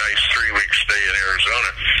nice 3-week stay in Arizona.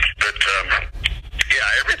 But yeah,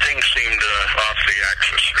 everything seemed off the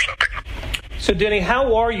axis or something. So, Denny,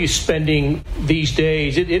 how are you spending these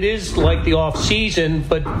days? It is like the off season,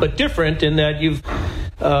 but different in that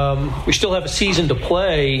we still have a season to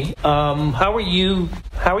play. How are you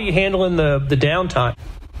handling the downtime?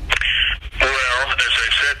 Well, as I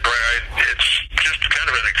said, Brad, it's just kind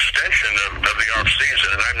of an extension of the off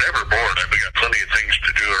season, and I'm never bored. I've got plenty of things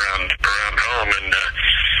to do around home, and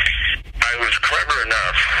I was clever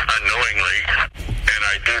enough, unknowingly, and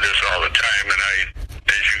I do this all the time, and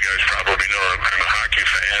as you guys probably know, I'm a hockey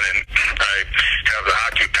fan, and I have the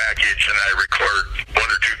hockey package, and I record 1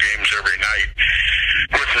 or 2 games every night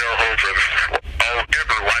with no hope of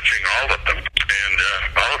ever watching all of them. And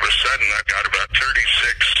all of a sudden, I've got about 36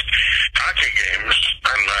 hockey games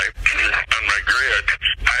on my grid.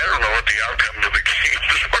 I don't know what the outcome of the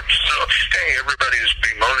games were. So, hey, everybody's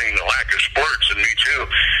bemoaning the lack of sports, and me too.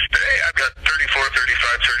 Hey, I've got 34,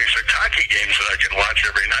 35, 36 hockey games that I can watch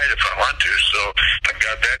every night if I want to. So I've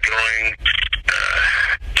got that going.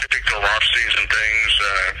 Typical off-season things.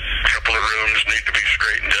 A couple of rooms need to be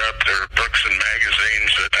straightened up. There are books and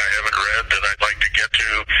magazines that I haven't read that I'd like to get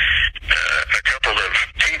to. A couple of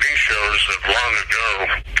TV shows of long ago,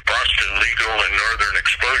 Boston Legal and Northern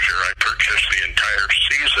Exposure. I purchased the entire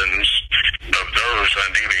seasons of those on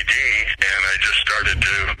DVD, and I just started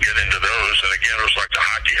to get into those. And again, it was like the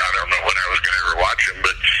hockey. I don't know when I was going to ever watch them,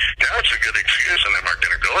 but now it's a good excuse, and I'm not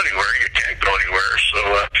going to go anywhere. You can't go anywhere. So,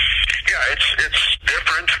 yeah, it's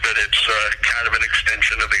different, but it's kind of an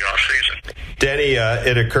extension of the off-season. Denny,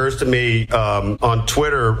 it occurs to me on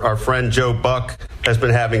Twitter, our friend Joe Buck has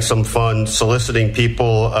been having some fun soliciting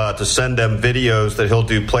people to send them videos that he'll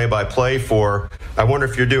do play-by-play for. I wonder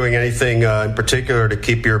if you're doing anything in particular to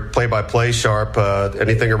keep your play-by-play sharp,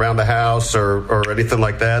 anything around the house or anything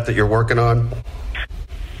like that you're working on? Well,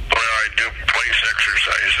 I do place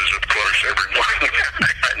exercises, of course, every morning.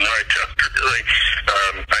 I know I don't really.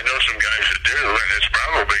 I know some guys that do, and it's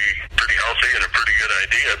probably pretty healthy and a pretty good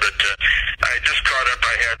idea, but I just caught up.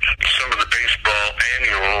 I had some of the baseball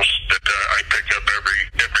annuals that I pick up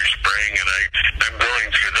every spring, and I'm going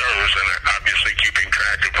through those and obviously keeping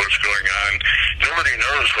track of what's going on. Nobody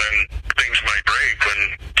knows when things might break, when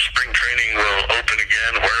spring training will open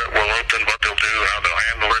again, where it will open, what they'll do, how they'll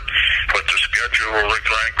handle it, what the schedule will look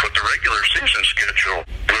like, what the regular season schedule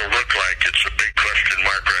will look like. It's a big question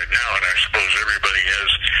mark right now, and I suppose everybody has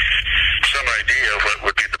some idea of what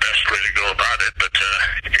would be the best way to go about it, but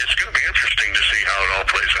it's going to be interesting to see how it all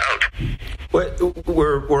plays out.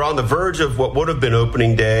 We're on the verge of what would have been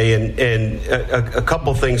opening day, and a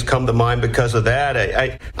couple things come to mind because of that.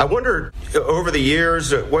 I wonder, over the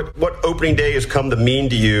years, what opening day has come to mean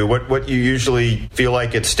to you, what you usually feel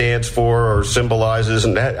like it stands for or symbolizes,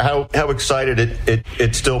 and how excited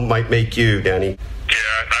it still might make you, Danny. Yeah,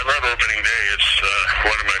 I love opening day. It's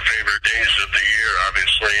one of my favorite days of the year,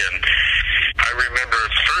 obviously, and I remember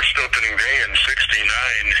first opening day in '69,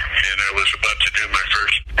 and I was about to do my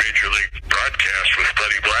first Major League broadcast with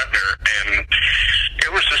Buddy Blattner, and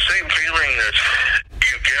it was the same feeling that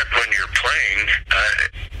you get when you're playing.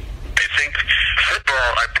 I think football,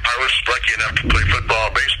 I was lucky enough to play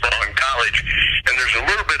football, baseball in college, and there's a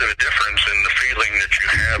little bit of a difference in the feeling that you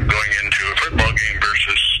have going into a football game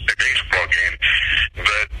versus a baseball game.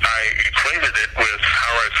 But I equated it with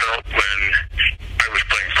how I felt when I was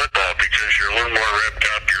playing football, because you're a little more revved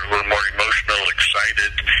up, you're a little more emotional,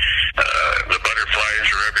 excited, the butterflies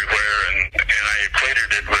are everywhere, and I equated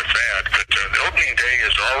it with that. But the opening day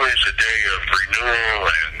is always a day of renewal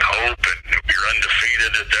and hope, and you're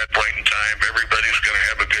undefeated at that point in time. Everybody's going to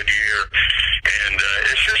have a good year, and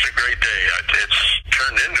it's just a great day. It's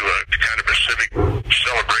turned into a kind of a civic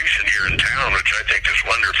celebration here in town, which I think is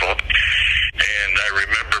wonderful. And I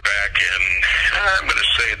remember back in, I'm going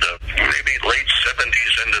to say maybe late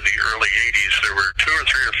 70s into the early 80s, there were 2 or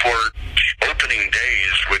 3 or 4 opening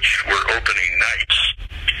days which were opening nights.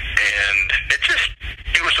 And it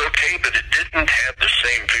it was okay, but it didn't have the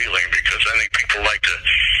same feeling because I think people like to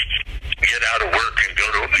get out of work and go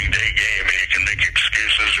to opening day game, and you can make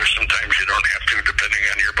excuses, or sometimes you don't have to, depending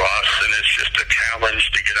on your boss. And it's just a challenge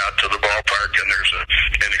to get out to the ballpark, and there's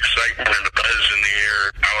an excitement and a buzz in the air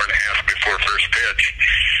hour and a half before first pitch.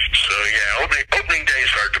 So yeah, opening day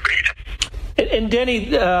is hard to beat. And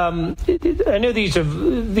Denny, I know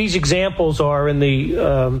these examples are in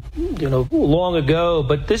the long ago,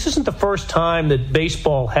 but this isn't the first time that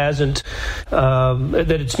baseball hasn't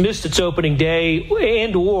that it's missed its opening day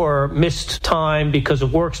and or missed time because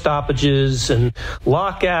of work stoppages and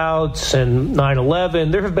lockouts and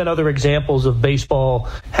 9/11. There have been other examples of baseball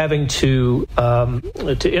having to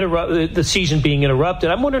interrupt the season being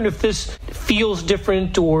interrupted. I'm wondering if this feels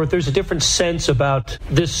different or if there's a different sense about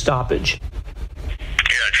this stoppage.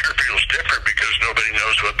 Yeah, it sure feels different because nobody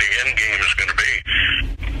knows what the end game is going to be.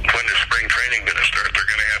 When is spring training going to start? They're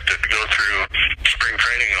going to have to go through spring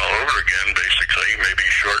training all over again, basically, maybe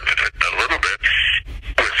shorten it a little bit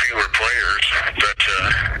with fewer players. But,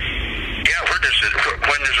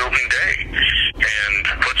 when is opening day? And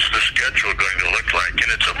what's the schedule going to look like?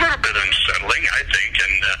 And it's a little bit unsettling, I think,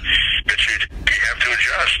 but you have to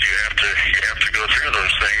adjust. You have to go through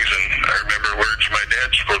those things. And I remember words my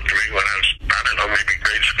dad spoke to me when I was, maybe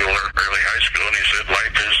grade school or early high school, and he said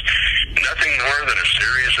life is nothing more than a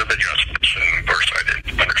series of adjustments. And of course I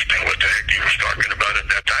didn't understand what the heck he was talking about at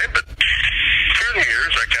that time, but through the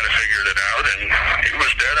years I kind of figured it out, and he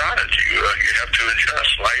was dead on it. You have to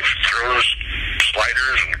adjust. Life throws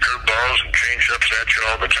sliders and curveballs and change-ups at you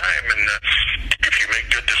all the time, and if you make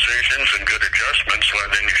good decisions and good adjustments, well,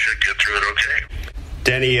 then you should get through it okay.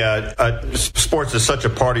 Denny, sports is such a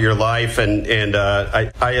part of your life, and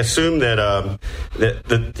I assume that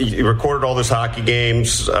you recorded all those hockey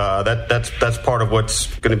games. That's part of what's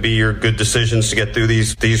going to be your good decisions to get through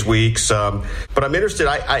these weeks. But I'm interested.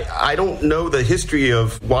 I don't know the history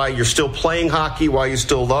of why you're still playing hockey, why you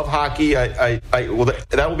still love hockey. Well,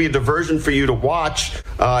 that will be a diversion for you to watch.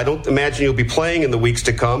 I don't imagine you'll be playing in the weeks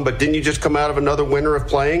to come. But didn't you just come out of another winter of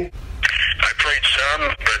playing? I played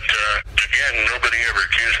some, but again, nobody ever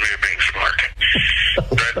accused me of being smart.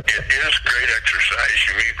 But it is great exercise.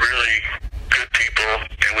 You meet really good people,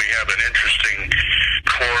 and we have an interesting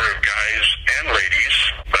core of guys and ladies,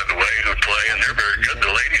 by the way, who play, and they're very good. The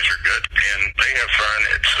ladies are good, and they have fun.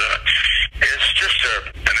 It's just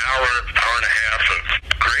an hour and a half of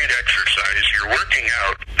great exercise. You're working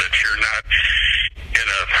out that you're not in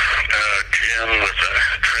a gym with a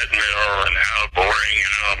treadmill and how boring,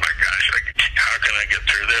 oh my gosh, how can I get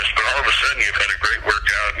through this? But all of a sudden you've had a great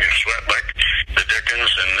workout and you sweat like the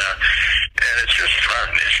dickens, and it's just fun.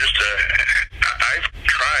 It's just I've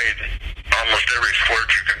tried almost every sport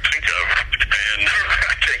you can think of, and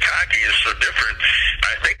I think hockey is so different.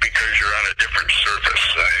 I think because you're on a different surface.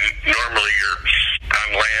 Normally you're on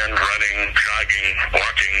land, running, jogging,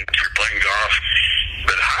 walking, you're playing golf.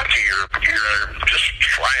 But hockey, you're just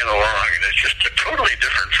flying along, and it's just a totally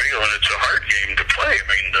different feel, and it's a hard game to play. I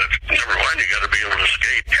mean, number one, you got to be able to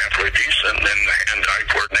skate halfway decent, and then the hand-eye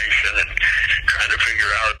coordination, and trying to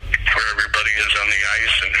figure out where everybody is on the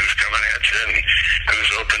ice, and who's coming at you, and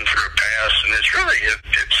who's open for a pass. And it's really,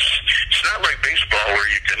 it's not like baseball where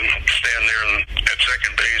you can stand there at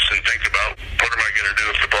second base and think about, what am I going to do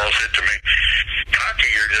if the ball's hit to me? Hockey,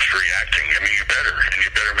 you're just reacting. I mean, you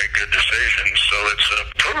better make good decisions. So it's a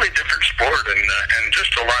totally different sport, and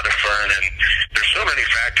just a lot of fun. And there's so many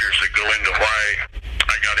factors that go into why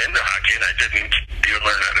I got into hockey, and I didn't even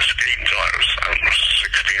learn how to skate until I was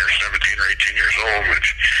 16 or 17 or 18 years old, which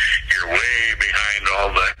you're way behind all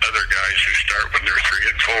the other guys who start when they're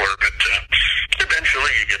 3 and 4. But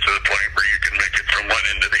eventually you get to the point where you can make it from one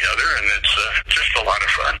end to the other, and it's just a lot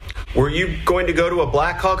of fun. Were you going to go to a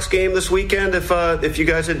Blackhawks game this weekend if you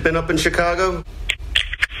guys had been up in Chicago?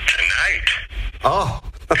 Tonight. Oh.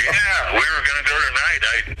 Yeah, we were going to go tonight.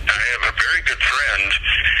 I have a very good friend,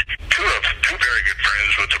 two very good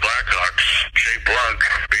friends with the Blackhawks, Jay Blanc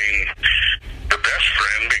being the best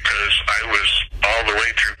friend because I was all the way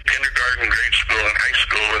through kindergarten, grade school, and high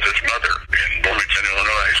school with his mother in Bloomington,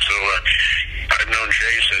 Illinois. So I've known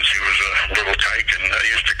Jay since he was a little tyke, and I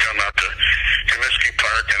used to come out to Comiskey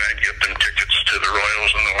Park, and I'd get them tickets to the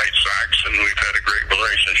Royals and the White Sox, and we've had a great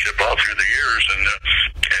relationship all through the years. And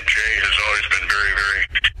Jay has always been very, very,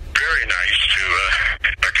 very nice to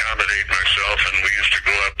accommodate myself, and we used to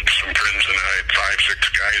go up, some friends and I, 5,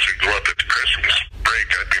 6 guys would go up at the Christmas break.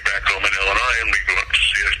 I'd be back home in Illinois, and we'd go up to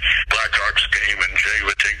see a Blackhawks game, and Jay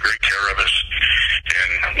would take great care of us,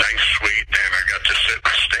 and nice, sweet, and I got to sit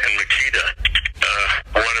with Stan Mikita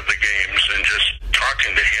one of the games, and just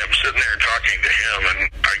talking to him, sitting there and talking to him, and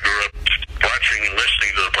I grew up watching and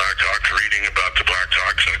listening to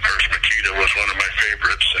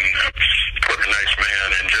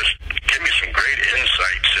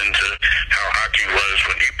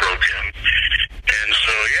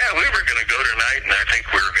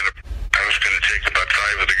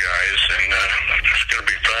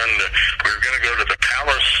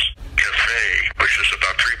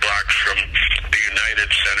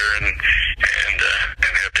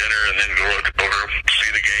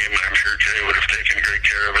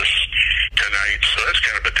care of us tonight. So that's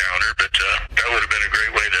kind of a downer, but that would have been a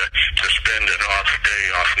great way to spend an off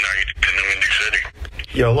night in the Windy City.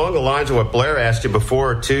 Yeah, along the lines of what Blair asked you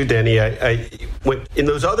before, too, Denny, I went in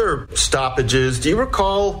those other stoppages. Do you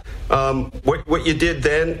recall what you did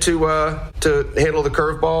then to handle the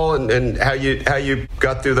curveball and how you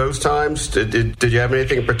got through those times? Did you have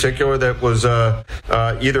anything in particular that was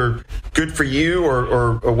either good for you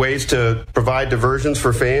or ways to provide diversions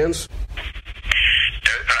for fans?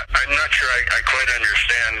 I'm not sure I quite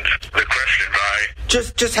understand the question, Vi.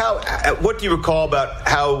 Just what do you recall about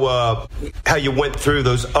how you went through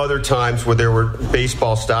those other times where there were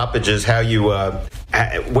baseball stoppages? How you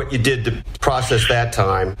what you did to process that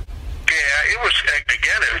time? Yeah, it was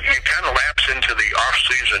again. It kind of lapsed into the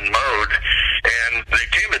off-season mode, and they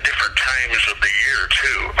came at different times of the year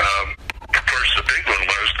too. Of course, the big one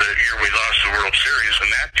was the year we lost the World Series,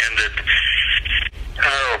 and that ended.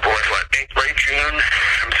 Oh boy, late June?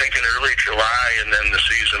 I'm thinking early July, and then the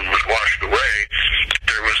season was washed away.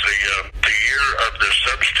 There was the year of the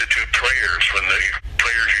substitute players when the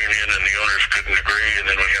players union and the owners couldn't agree, and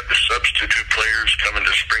then we had the substitute players coming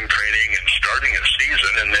to spring training and starting a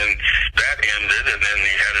season, and then that ended, and then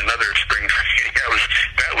you had another spring training.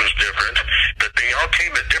 That was different, but they all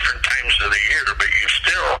came at different times of the year. But you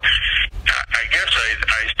still, I guess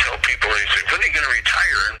I tell people, they say, when are you going to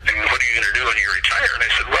retire, and what are you going to do when you retire? And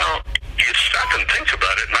I said, well, you stop and think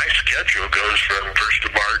about it. My schedule goes from 1st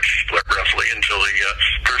of March roughly until the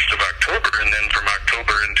 1st of October, and then from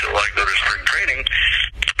October until I go to spring training,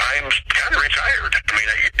 I'm kind of retired. I mean,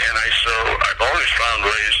 so I've always found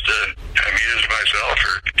ways to amuse myself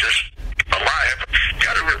or just alive.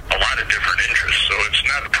 Got a lot of different interests, so it's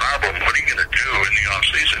not a problem. What are you going to do in the off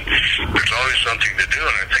season? There's always something to do,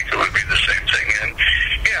 and I think it would be the same thing. And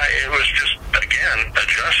yeah, it was just again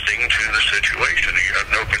adjusting to the situation. You have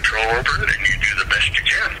no control over it, and you do the best you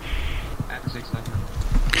can.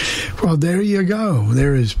 Well, there you go.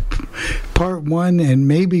 There is part 1 and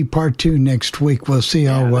maybe part 2 next week. We'll see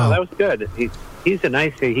how well. No, that was good. He's a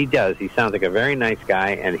nice guy. He does. He sounds like a very nice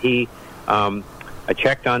guy. And he, I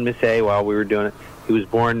checked on Miss A while we were doing it. He was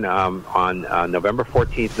born on November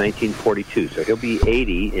 14th, 1942. So he'll be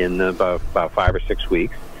 80 in about 5 or 6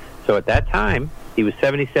 weeks. So at that time, he was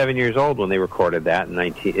 77 years old when they recorded that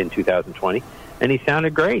in 2020. And he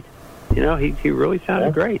sounded great. You know, he really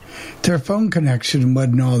sounded great. Their phone connection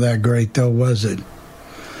wasn't all that great, though, was it?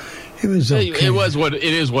 It was okay. It is what it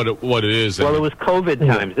is. Well, it was COVID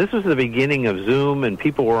times. This was the beginning of Zoom, and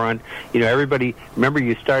people were on, everybody, remember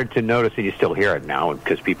you started to notice, and you still hear it now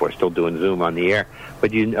because people are still doing Zoom on the air,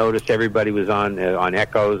 but you noticed everybody was on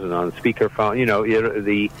echoes and on speakerphone,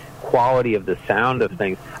 the quality of the sound of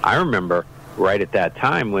things. I remember right at that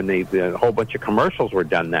time when a whole bunch of commercials were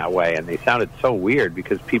done that way, and they sounded so weird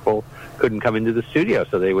because people couldn't come into the studio,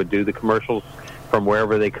 so they would do the commercials from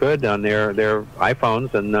wherever they could on their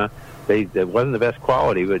iPhones, and it wasn't the best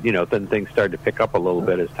quality, but then things started to pick up a little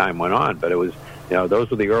bit as time went on. But it was,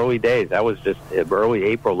 those were the early days. That was just early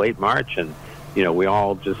April, late March, and we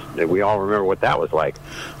all remember what that was like.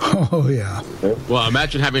 Oh yeah. Well,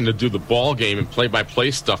 imagine having to do the ball game and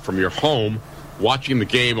play-by-play stuff from your home, watching the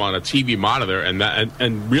game on a TV monitor,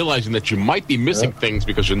 and realizing that you might be missing things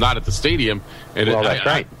because you're not at the stadium. And that's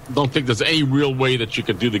right. I don't think there's any real way that you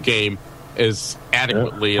could do the game as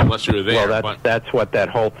adequately unless you're there. Well, that's what that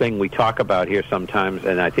whole thing we talk about here sometimes,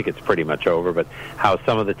 and I think it's pretty much over, but how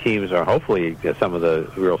some of the teams are, hopefully some of the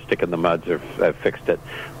real stick in the muds have fixed it,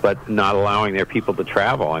 but not allowing their people to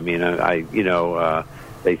travel. I mean,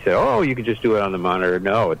 they say, oh, you can just do it on the monitor.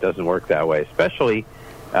 No, it doesn't work that way, especially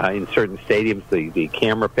in certain stadiums. The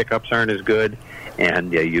camera pickups aren't as good,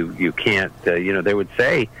 and you can't, they would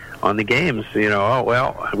say on the games, oh,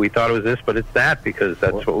 well, we thought it was this, but it's that, because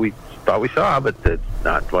that's what we thought we saw, but it's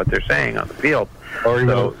not what they're saying on the field. Or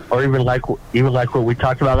even like what we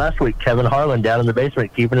talked about last week, Kevin Harlan down in the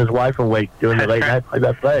basement keeping his wife awake doing the late night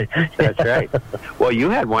play-by-play. That's right. Well, you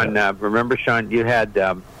had one. Remember, Sean? You had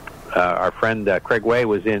our friend Craig Way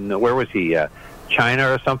was in. Where was he?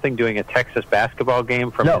 China or something, doing a Texas basketball game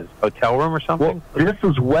from his hotel room or something? Well, this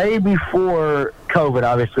was way before COVID,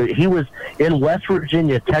 obviously. He was in West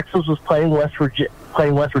Virginia. Texas was playing West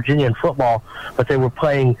Virginia in football, but they were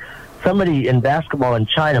playing somebody in basketball in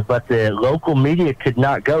China, but the local media could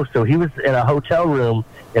not go. So he was in a hotel room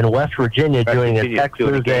in West Virginia doing a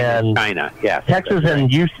Texas and China. Yes, Texas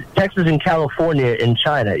and California in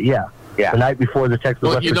China. Yeah. the night before the Texas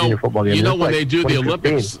West Virginia football game. You know, when they do the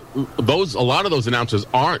Olympics, a lot of those announcers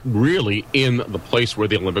aren't really in the place where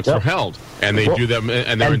the Olympics are held, and they do them,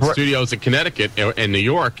 and they're in studios in Connecticut and New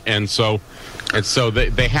York, and so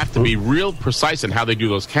they have to be real precise in how they do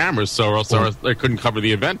those cameras, or else they couldn't cover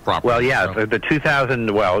the event properly. Well, the 2000,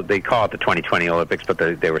 they call it the 2020 Olympics, but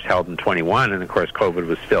they were held in 21, and of course COVID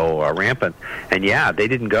was still rampant, and they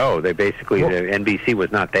didn't go. They basically, the NBC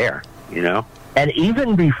was not there, you know. And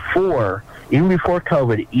even before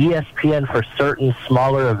COVID, ESPN, for certain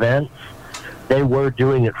smaller events, they were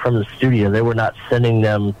doing it from the studio. They were not sending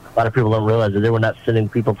them. A lot of people don't realize that they were not sending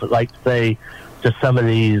people to, like, say, to some of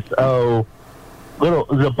these the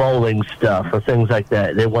bowling stuff or things like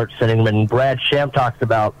that. They weren't sending them. And Brad Sham talks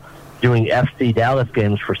about doing FC Dallas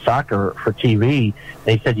games for soccer for TV.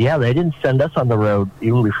 And he said, they didn't send us on the road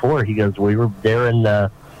even before. He goes, we were there in the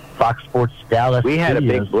Fox Sports Dallas We had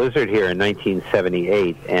studios. a big blizzard here in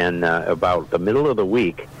 1978, and about the middle of the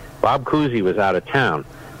week, Bob Cousy was out of town.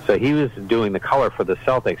 So he was doing the color for the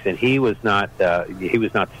Celtics, and he was not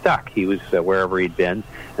stuck. He was wherever he'd been,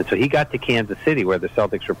 and so he got to Kansas City, where the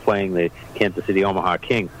Celtics were playing the Kansas City Omaha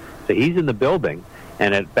Kings. So he's in the building,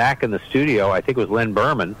 and back in the studio, I think it was Len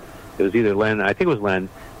Berman. It was either Len, I think it was Len,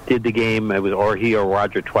 did the game. It was or he or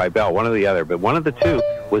Roger Twibell, one or the other, but one of the two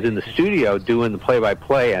was in the studio doing the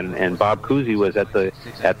play-by-play, and Bob Cousy was at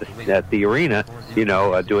the arena,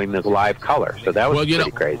 doing the live color. So that was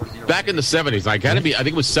pretty crazy. Back in the 70s, I think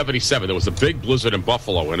it was 77. There was a big blizzard in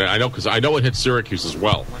Buffalo, and I know because I know it hit Syracuse as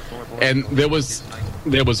well. And there was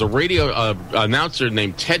a radio announcer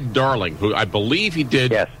named Ted Darling, who I believe he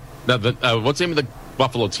did. Yes. What's the name of the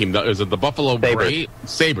Buffalo team? Is it the Buffalo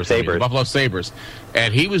Sabres? The Buffalo Sabres.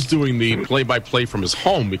 And he was doing the play-by-play from his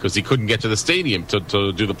home because he couldn't get to the stadium to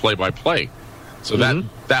do the play-by-play. So that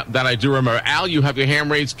I do remember. Al, you have your hand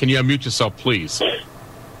raised. Can you unmute yourself, please?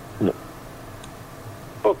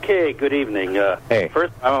 Okay, good evening. Hey.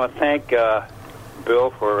 First, I want to thank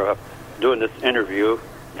Bill for doing this interview.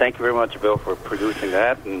 Thank you very much, Bill, for producing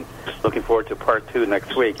that, and looking forward to part 2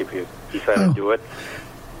 next week if you decide to do it.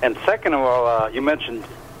 And second of all, you mentioned,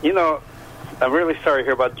 I'm really sorry to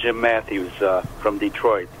hear about Jim Matthews from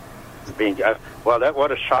Detroit.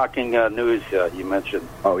 What a shocking news you mentioned.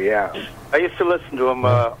 Oh, yeah. I used to listen to him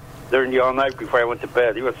during the all night before I went to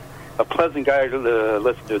bed. He was a pleasant guy to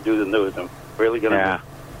listen to do the news. I'm really going to... Yeah,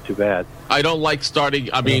 too bad. I don't like starting...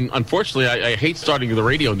 I mean, unfortunately, I hate starting the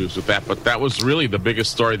radio news with that, but that was really the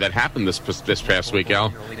biggest story that happened this past week,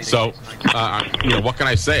 Al. So, what can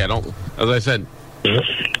I say? As I said...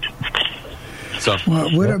 So,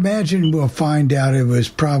 well, would imagine we'll find out it was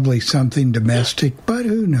probably something domestic, but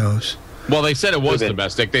who knows? Well, they said it was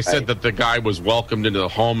domestic. They said that the guy was welcomed into the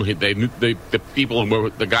home. The people who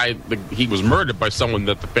were he was murdered by someone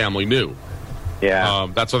that the family knew. Yeah,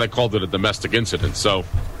 that's why they called it a domestic incident. So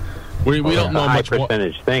we don't know much. High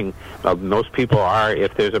percentage thing. Most people are.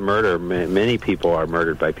 If there's a murder, many people are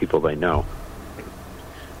murdered by people they know.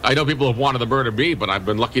 I know people have wanted to murder me, but I've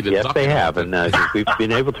been lucky to Yes, duck they it. have, and we've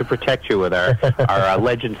been able to protect you with our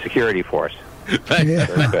legend security force. Thank you.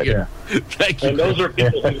 Thank you. And those are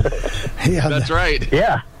people. Yeah, that's right.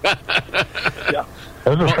 Yeah. Yeah.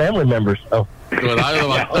 Those are family members. Oh. Well, I don't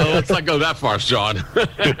know. Let's not go that far, Sean.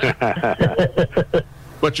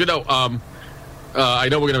 But I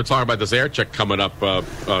know we're going to talk about this air check coming up,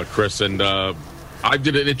 Chris, and I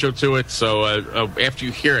did an intro to it, so after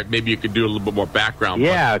you hear it, maybe you could do a little bit more background.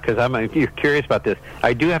 Yeah, because if you're curious about this,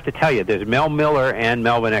 I do have to tell you, there's Mel Miller and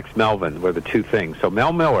Melvin X. Melvin were the two things. So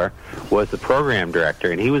Mel Miller was the program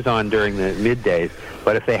director, and he was on during the middays.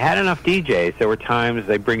 But if they had enough DJs, there were times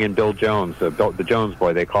they bring in Bill Jones, the Jones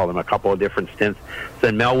boy, they called him, a couple of different stints.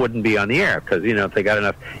 Then Mel wouldn't be on the air because, if they got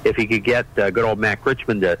enough, if he could get good old Mac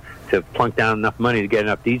Richmond to plunk down enough money to get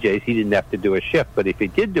enough DJs, he didn't have to do a shift. But if he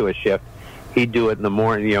did do a shift, he'd do it in the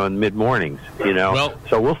morning, in mid mornings, Well,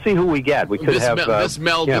 so we'll see who we get. We could have this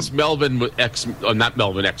Melvin X, not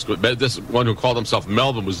Melvin X, but this one who called himself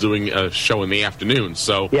Melvin was doing a show in the afternoon.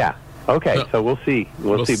 So yeah, okay. So we'll see.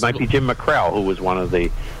 We'll see. It might be Jim McCrell who was one of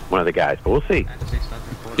the guys, but we'll see.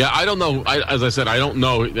 Yeah, I don't know. As I said, I don't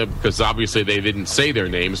know because obviously they didn't say their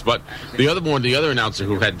names. But the other announcer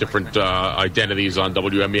who had different identities on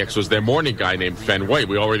WMEX was their morning guy named Fenway.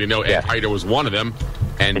 We already know Ed Hyder was one of them,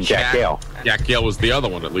 and Jack Gale. Jack Gale was the other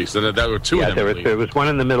one, at least. And there were two of them. There was one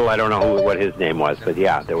in the middle. I don't know what his name was, but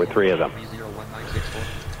yeah, there were three of them.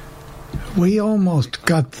 We almost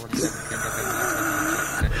got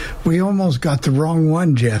the wrong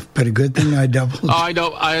one, Jeff, but a good thing I doubled. Oh, I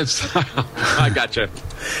know. I got you.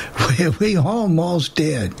 We almost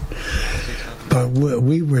did. But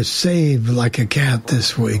we were saved like a cat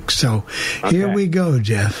this week. So here we go,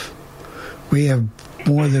 Jeff. we have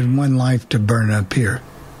more than one life to burn up here.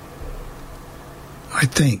 I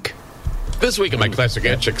think. This week in my Classic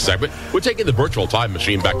Antics segment, we're taking the virtual time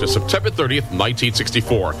machine back to September 30th,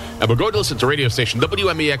 1964, and we're going to listen to radio station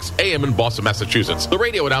WMEX AM in Boston, Massachusetts. The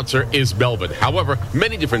radio announcer is Melvin. However,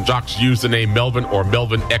 many different jocks use the name Melvin or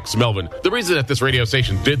Melvin X Melvin. The reason that this radio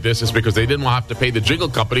station did this is because they didn't have to pay the jingle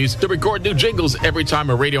companies to record new jingles every time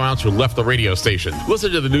a radio announcer left the radio station.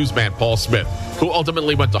 Listen to the newsman Paul Smith, who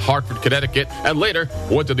ultimately went to Hartford, Connecticut, and later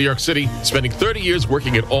went to New York City, spending 30 years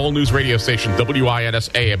working at all-news radio station WINS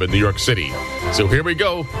AM in New York City. So here we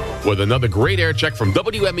go with another great air check from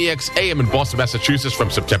WMEX AM in Boston, Massachusetts from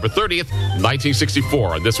September 30th,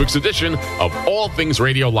 1964 on this week's edition of All Things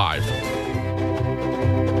Radio Live.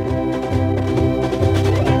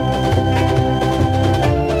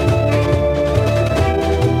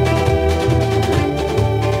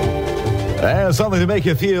 And something to make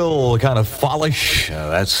you feel kind of fallish.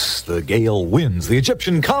 That's the Gale Winds. The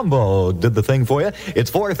Egyptian Combo did the thing for you. It's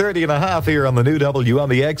 4:30 and a half here on the new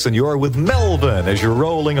WMEX, and you're with Melvin as you're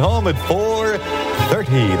rolling home at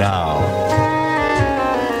 4:30 now.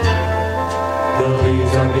 The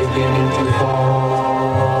leaves are beginning to fall.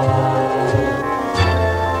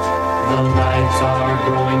 The nights are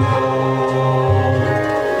growing cold.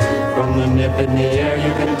 From the nip in the air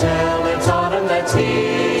you can tell it's autumn that's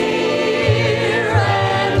here.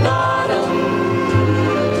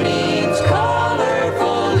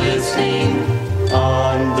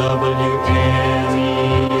 On WMEX,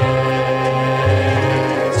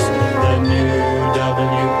 the new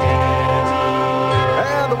WMEX.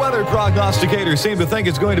 And the weather prognosticators seem to think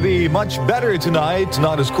it's going to be much better tonight.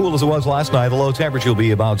 Not as cool as it was last night. The low temperature will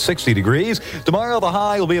be about 60 degrees. Tomorrow, the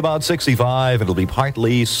high will be about 65. It'll be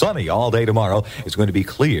partly sunny all day tomorrow. It's going to be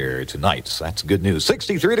clear tonight. That's good news.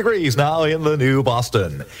 63 degrees now in the new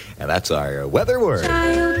Boston. And that's our weather word.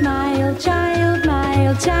 Child, mild, child,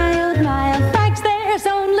 mild, child, mild. Franks, there's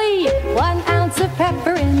only 1 ounce of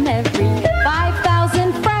pepper in every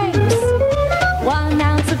 5,000 francs. 1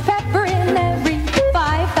 ounce of pepper in every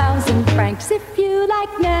 5,000 francs. If you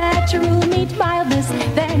like natural neat mildness,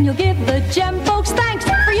 then you'll give the Gem folks thanks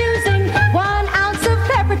for using 1 ounce of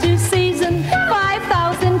pepper to season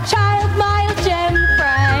 5,000 child mild Gem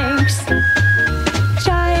Franks.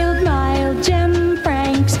 Child mild Gem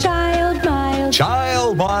Franks. Child mild.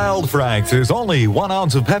 Child mild Franks. There's only 1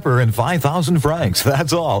 ounce of pepper in 5,000 francs.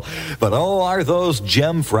 That's all. But oh, are those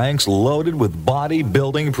Gem Franks loaded with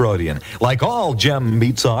body-building protein. Like all Gem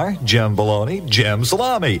meats are. Gem bologna, Gem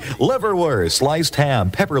salami, liverwurst, sliced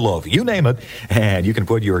ham, pepper loaf, you name it. And you can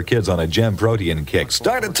put your kids on a Gem protein kick.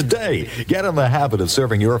 Start it today. Get in the habit of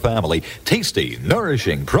serving your family tasty,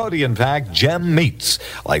 nourishing, protein-packed Gem meats.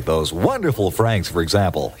 Like those wonderful Franks, for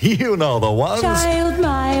example. You know the ones. Child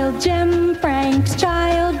mild Gem Franks.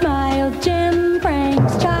 Child mild Gem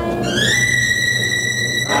Franks. Child.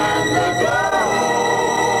 And the door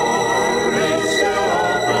is still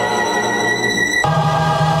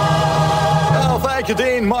Well, thank you,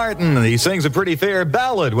 Dean Martin. He sings a pretty fair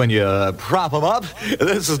ballad when you prop him up.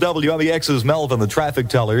 This is WMEX's Melvin. The traffic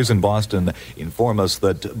tellers in Boston inform us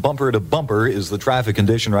that bumper to bumper is the traffic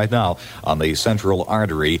condition right now on the Central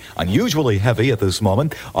Artery. Unusually heavy at this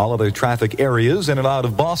moment. All other traffic areas in and out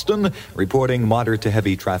of Boston reporting moderate to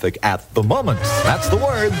heavy traffic at the moment. That's the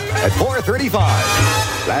word at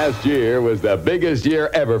 4:35. Last year was the biggest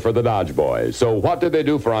year ever for the Dodge Boys. So what did they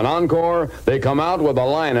do for an encore? They come out with a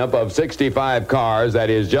lineup of 65 cars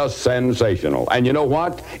that is just sensational. And you know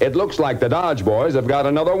what? It looks like the Dodge Boys have got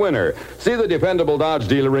another winner. See the dependable Dodge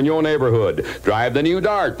dealer in your neighborhood. Drive the new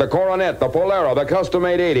Dart, the Coronet, the Polaro, the Custom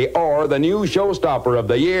 880, or the new showstopper of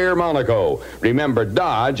the year, Monaco. Remember,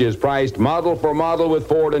 Dodge is priced model for model with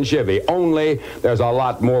Ford and Chevy. Only there's a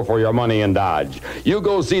lot more for your money in Dodge. You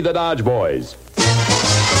go see the Dodge Boys.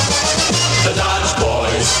 The Dodge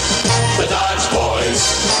Boys, the Dodge Boys.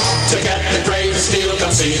 To get the greatest deal, come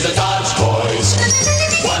see the Dodge Boys.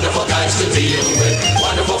 Wonderful guys to deal with,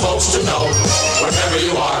 wonderful folks to know. Wherever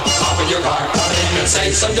you are, hop in your car, come in and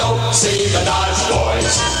save some dough. See the Dodge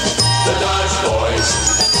Boys, the Dodge Boys.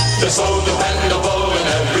 They're so dependable in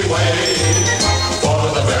every way. For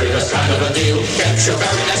the very best kind of a deal, get your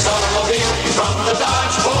very next automobile from the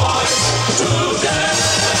Dodge Boys today.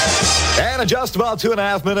 And in just about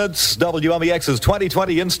 2.5 minutes, WMEX's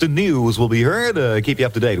 2020 Instant News will be heard. Keep you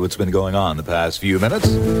up to date with what's been going on the past few minutes.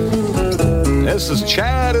 This is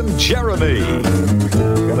Chad and Jeremy.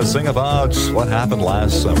 Going to sing about what happened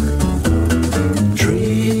last summer.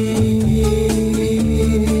 Trees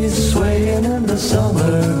swaying in the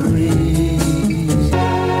summer breeze.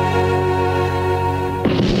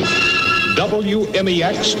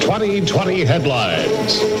 WMEX 2020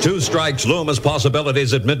 headlines. Two strikes loom as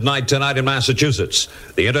possibilities at midnight tonight in Massachusetts.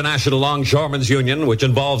 The International Longshoremen's Union, which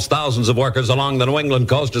involves thousands of workers along the New England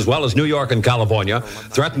coast as well as New York and California,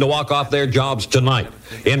 threaten to walk off their jobs tonight.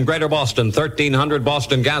 In Greater Boston, 1,300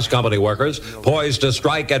 Boston Gas Company workers poised to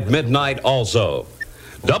strike at midnight also.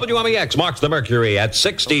 WMEX marks the mercury at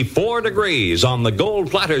 64 degrees on the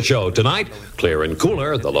Gold Platter Show tonight. Clear and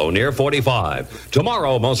cooler, the low near 45.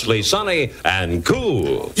 Tomorrow, mostly sunny and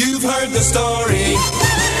cool. You've heard the story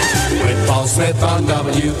with Paul Smith on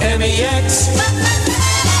WMEX.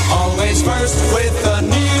 Always first with the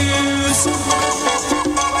news.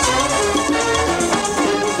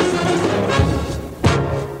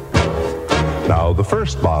 Now, the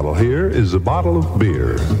first bottle here is a bottle of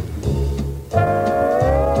beer.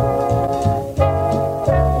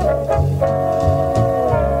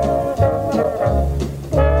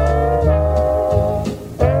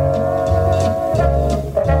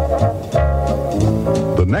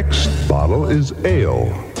 The next bottle is ale.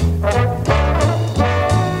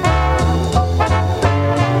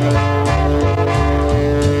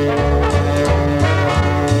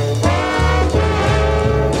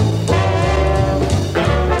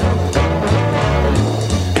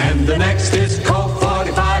 And the next is Colt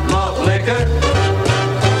 45 malt liquor.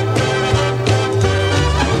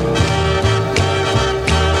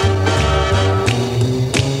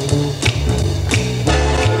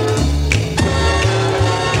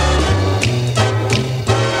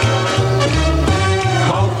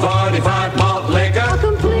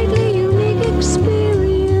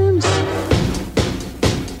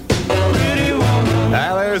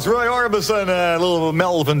 And a little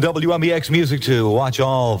Melvin WMEX music to watch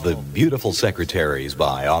all the beautiful secretaries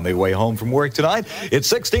by on their way home from work tonight. It's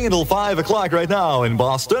 16 till 5 o'clock right now in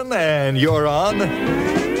Boston, and you're on.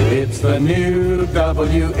 It's the new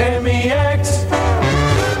WMEX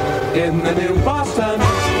in the new Boston.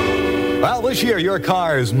 Well, this year, your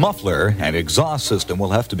car's muffler and exhaust system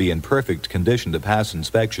will have to be in perfect condition to pass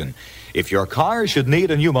inspection. If your car should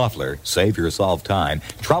need a new muffler, save yourself time,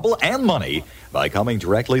 trouble, and money by coming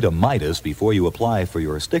directly to Midas before you apply for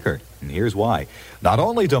your sticker. And here's why. Not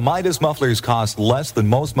only do Midas mufflers cost less than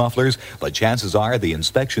most mufflers, but chances are the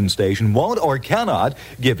inspection station won't or cannot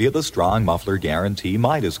give you the strong muffler guarantee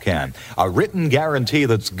Midas can. A written guarantee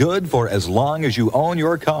that's good for as long as you own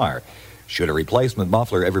your car. Should a replacement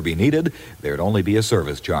muffler ever be needed, there'd only be a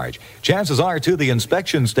service charge. Chances are, too, the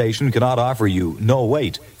inspection station cannot offer you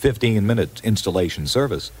no-wait, 15-minute installation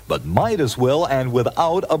service. But Midas will, and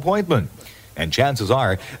without appointment. And chances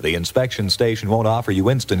are, the inspection station won't offer you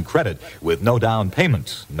instant credit with no down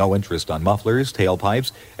payment, no interest on mufflers,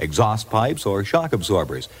 tailpipes, exhaust pipes, or shock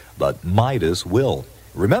absorbers. But Midas will.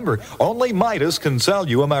 Remember, only Midas can sell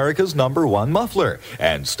you America's #1 muffler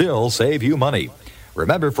and still save you money.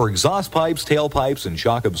 Remember, for exhaust pipes, tailpipes, and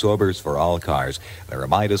shock absorbers for all cars, there are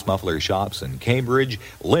Midas muffler shops in Cambridge,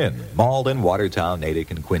 Lynn, Malden, Watertown, Natick,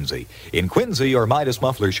 and Quincy. In Quincy, your Midas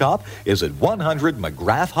muffler shop is at 100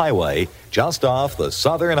 McGrath Highway, just off the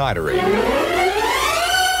Southern Artery.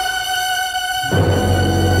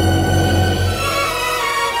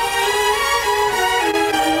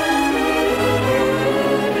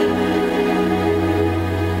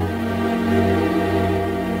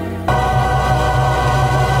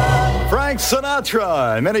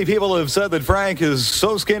 Sinatra. Many people have said that Frank is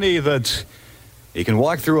so skinny that he can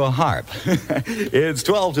walk through a harp. It's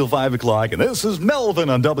 12 till 5 o'clock, and this is Melvin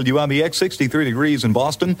on WMEX, 63 degrees in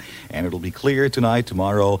Boston, and it'll be clear tonight.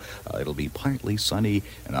 Tomorrow, it'll be partly sunny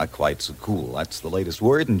and not quite so cool. That's the latest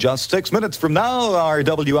word. In just 6 minutes from now, our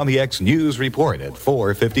WMEX News Report at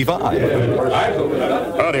 4:55.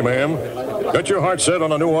 Howdy, ma'am. Got your heart set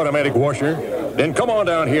on a new automatic washer? Then come on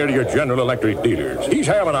down here to your General Electric dealers. He's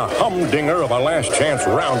having a humdinger of a last chance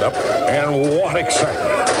roundup, and what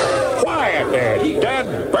excitement. Quiet,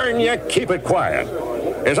 Dad, burn you, keep it quiet.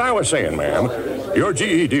 As I was saying, ma'am, your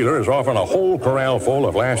GE dealer is offering a whole corral full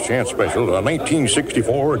of last chance specials on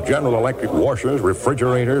 1964 General Electric washers,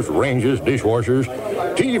 refrigerators, ranges, dishwashers,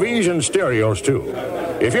 TVs, and stereos, too.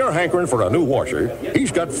 If you're hankering for a new washer,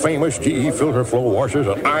 he's got famous GE filter flow washers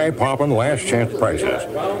at eye-popping last chance prices.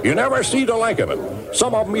 You never see the like of it.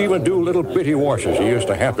 Some of them even do little bitty washers you used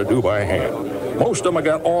to have to do by hand. Most of them have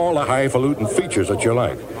got all the highfalutin features that you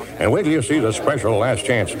like. And wait till you see the special last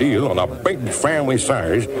chance deal on a big family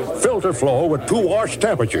size filter flow with 2 wash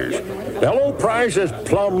temperatures. The low price is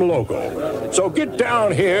plumb local. So get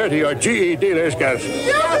down here to your GE dealers, because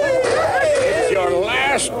it's your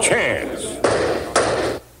last chance.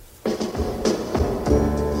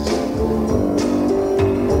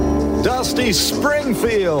 Dusty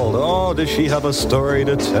Springfield. Oh, does she have a story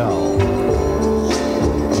to tell?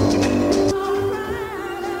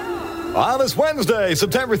 On this Wednesday,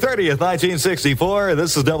 September 30th, 1964,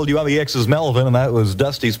 this is WMEX's Melvin, and that was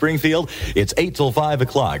Dusty Springfield. It's 8 till 5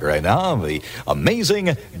 o'clock right now. The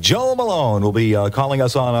amazing Joe Malone will be calling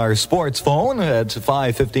us on our sports phone at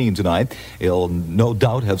 5:15 tonight. He'll no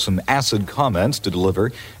doubt have some acid comments to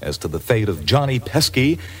deliver as to the fate of Johnny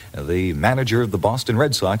Pesky, the manager of the Boston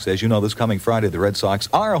Red Sox. As you know, this coming Friday, the Red Sox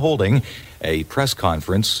are holding a press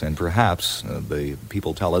conference, and perhaps the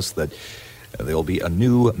people tell us that there'll be a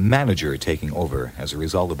new manager taking over as a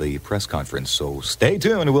result of the press conference. So stay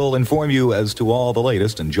tuned. We'll inform you as to all the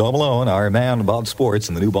latest. And Joe Malone, our man about sports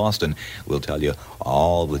in the new Boston, will tell you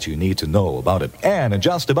all that you need to know about it. And in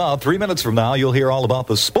just about 3 minutes from now, you'll hear all about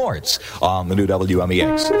the sports on the new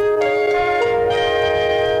WMEX.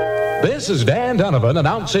 This is Dan Donovan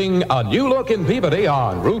announcing a new look in Peabody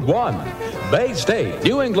on Route 1. Bay State,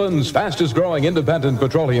 New England's fastest-growing independent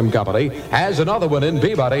petroleum company, has another one in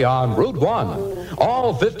Peabody on Route 1.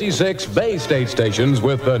 All 56 Bay State stations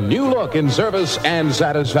with the new look in service and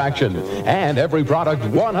satisfaction. And every product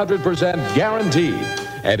 100% guaranteed.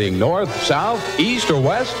 Heading north, south, east, or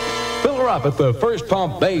west, fill her up at the First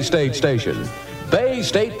Pump Bay State station. Bay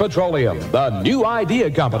State Petroleum, the new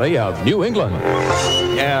idea company of New England.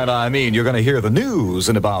 And I mean, you're going to hear the news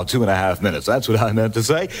in about 2.5 minutes. That's what I meant to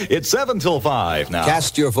say. It's 7 till 5 now.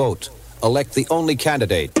 Cast your vote. Elect the only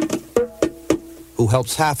candidate who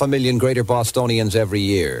helps 500,000 greater Bostonians every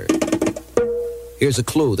year. Here's a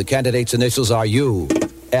clue. The candidate's initials are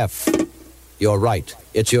U.F. You're right.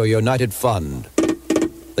 It's your United Fund.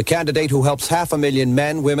 The candidate who helps 500,000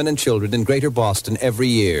 men, women, and children in greater Boston every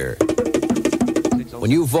year. When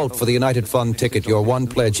you vote for the United Fund ticket, your one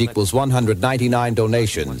pledge equals 199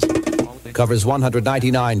 donations, covers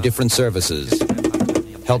 199 different services,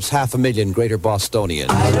 helps 500,000 greater Bostonians.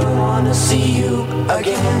 I don't want to see you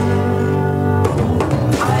again.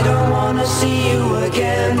 I don't want to see you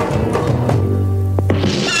again.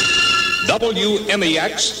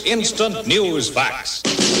 WMEX Instant News Facts.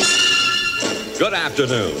 Good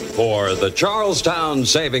afternoon. For the Charlestown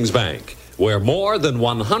Savings Bank, where more than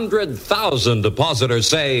 100,000 depositors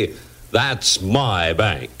say, "That's my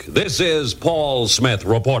bank." This is Paul Smith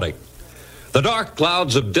reporting. The dark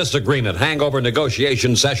clouds of disagreement hang over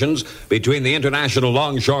negotiation sessions between the International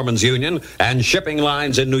Longshoremen's Union and shipping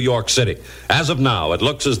lines in New York City. As of now, it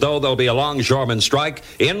looks as though there'll be a longshoremen strike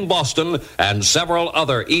in Boston and several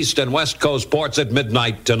other East and West Coast ports at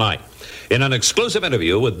midnight tonight. In an exclusive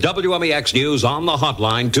interview with WMEX News on the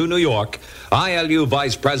hotline to New York, ILU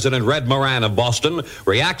Vice President Red Moran of Boston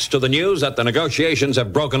reacts to the news that the negotiations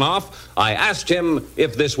have broken off. I asked him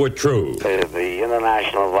if this were true. The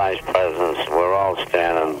international vice presidents were all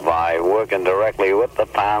standing by, working directly with the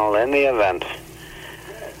panel in the event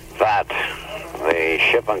that the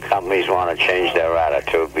shipping companies want to change their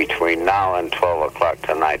attitude between now and 12 o'clock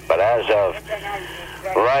tonight. But as of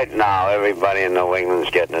right now, everybody in New England's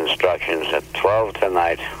getting instructions at 12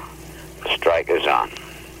 tonight. The strike is on.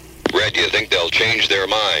 Red, do you think they'll change their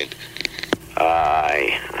mind?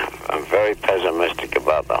 I'm very pessimistic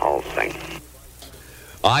about the whole thing.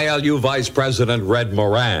 ILU Vice President Red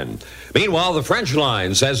Moran. Meanwhile, the French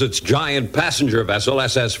line says its giant passenger vessel,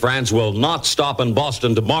 SS France, will not stop in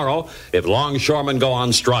Boston tomorrow if longshoremen go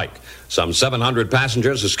on strike. Some 700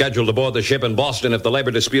 passengers are scheduled to board the ship in Boston if the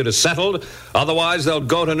labor dispute is settled. Otherwise, they'll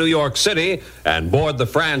go to New York City and board the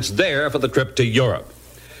France there for the trip to Europe.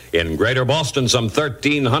 In Greater Boston, some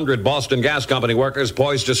 1,300 Boston Gas Company workers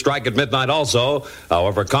poised to strike at midnight also.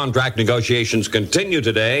 However, contract negotiations continue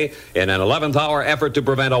today in an 11th-hour effort to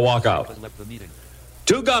prevent a walkout.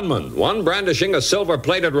 Two gunmen, one brandishing a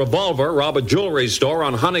silver-plated revolver, rob a jewelry store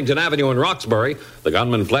on Huntington Avenue in Roxbury. The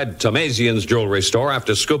gunman fled Tomasian's jewelry store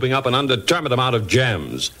after scooping up an undetermined amount of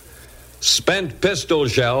gems. Spent pistol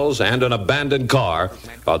shells and an abandoned car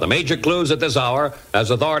are the major clues at this hour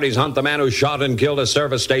as authorities hunt the man who shot and killed a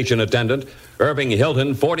service station attendant. Irving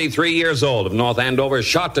Hilton, 43 years old, of North Andover,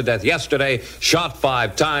 shot to death yesterday, shot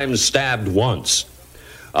 5 times, stabbed once.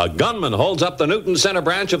 A gunman holds up the Newton Center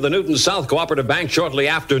branch of the Newton South Cooperative Bank shortly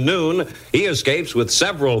after noon. He escapes with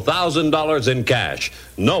several $1,000s in cash.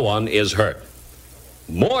 No one is hurt.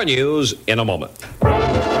 More news in a moment.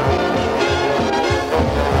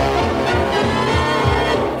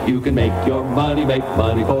 You can make money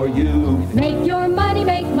for you. Make your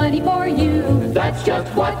money for you. That's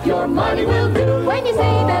just what your money will do. When you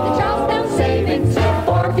save at the Charlestown Savings,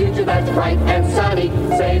 for a future that's bright and sunny.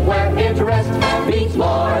 Save where interest means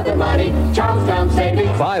more than money. Charlestown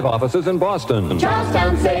Savings. 5 offices in Boston.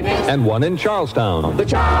 Charlestown Savings. And 1 in Charlestown. The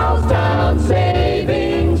Charlestown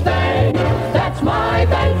Savings Bank. That's my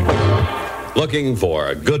bank. Looking for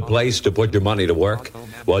a good place to put your money to work?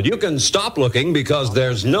 Well, you can stop looking because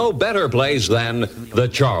there's no better place than the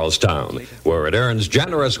Charlestown, where it earns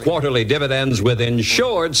generous quarterly dividends with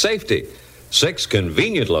insured safety. 6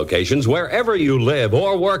 convenient locations wherever you live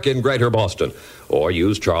or work in Greater Boston. Or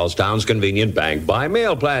use Charlestown's convenient bank by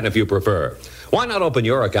mail plan if you prefer. Why not open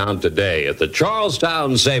your account today at the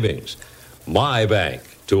Charlestown Savings? My bank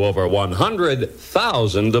to over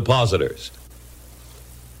 100,000 depositors.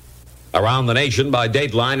 Around the nation by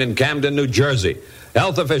Dateline in Camden, New Jersey.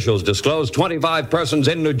 Health officials disclosed 25 persons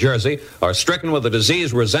in New Jersey are stricken with a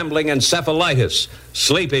disease resembling encephalitis,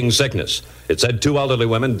 sleeping sickness. It said 2 elderly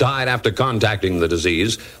women died after contacting the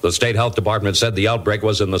disease. The state health department said the outbreak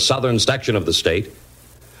was in the southern section of the state.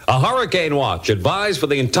 A hurricane watch advised for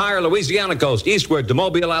the entire Louisiana coast eastward to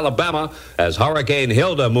Mobile, Alabama, as Hurricane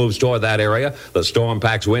Hilda moves toward that area. The storm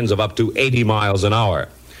packs winds of up to 80 miles an hour.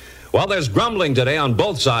 Well, there's grumbling today on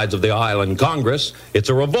both sides of the aisle in Congress. It's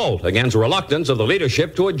a revolt against reluctance of the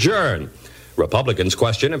leadership to adjourn. Republicans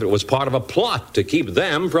question if it was part of a plot to keep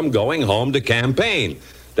them from going home to campaign.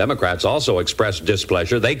 Democrats also expressed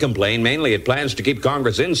displeasure. They complain mainly at plans to keep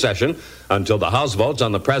Congress in session until the House votes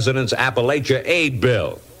on the president's Appalachia aid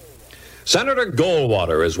bill. Senator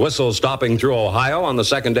Goldwater is whistle-stopping through Ohio on the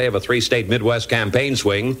second day of a 3-state Midwest campaign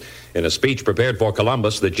swing. In a speech prepared for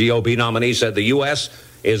Columbus, the GOP nominee said the U.S.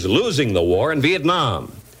 is losing the war in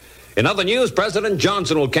Vietnam. In other news, President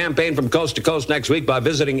Johnson will campaign from coast to coast next week by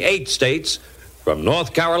visiting 8 states, from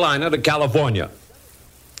North Carolina to California.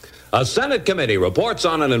 A Senate committee reports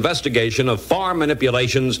on an investigation of farm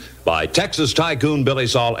manipulations by Texas tycoon Billy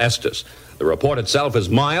Saul Estes. The report itself is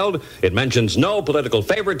mild. It mentions no political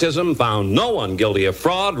favoritism, found no one guilty of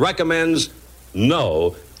fraud, recommends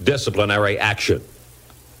no disciplinary action.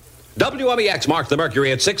 WMEX marked the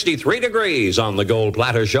mercury at 63 degrees on the Gold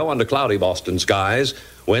Platter Show under cloudy Boston skies.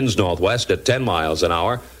 Winds northwest at 10 miles an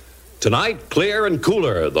hour. Tonight, clear and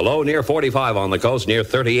cooler. The low near 45 on the coast, near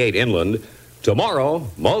 38 inland. Tomorrow,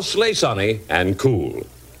 mostly sunny and cool.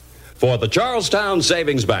 For the Charlestown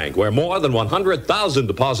Savings Bank, where more than 100,000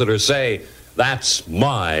 depositors say, that's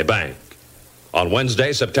my bank. On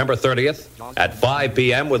Wednesday, September 30th, at 5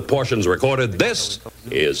 p.m. with portions recorded, this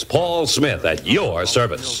is Paul Smith at your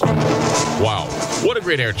service. Wow, what a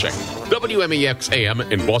great air check. WMEX AM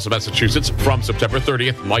in Boston, Massachusetts from September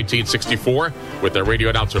 30th, 1964, with their radio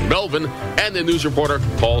announcer Melvin and the news reporter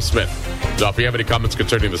Paul Smith. Now, if you have any comments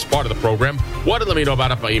concerning this part of the program, why don't let me know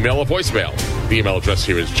about it by email or voicemail. The email address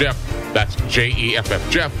here is Jeff. That's Jeff,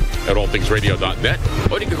 Jeff at allthingsradio.net.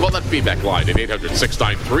 Or you can call that feedback line at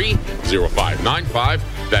 800-693-0595.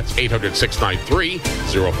 That's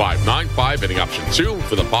 800-693-0595. Heading option 2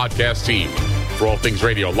 for the podcast team. For All Things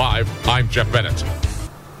Radio Live, I'm Jeff Bennett.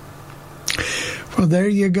 Well, there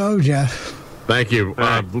you go, Jeff. Thank you.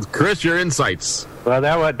 Chris, your insights. Well,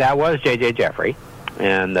 that was J.J. Jeffrey.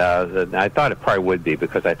 And I thought it probably would be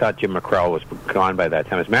because I thought Jim McCrell was gone by that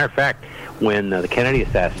time. As a matter of fact, when the Kennedy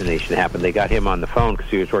assassination happened, they got him on the phone because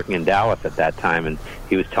he was working in Dallas at that time, and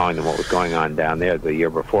he was telling them what was going on down there the year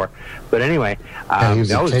before. But anyway, he was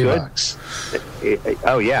that was K-Box. Good.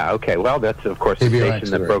 Oh, yeah, okay. Well, that's, of course, the station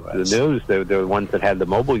that broke the news. They're the ones that had the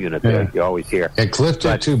mobile unit that you always hear. And Cliff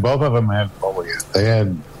did, too. Both of them had mobile units. They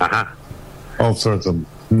had all sorts of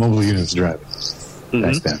mobile units driving.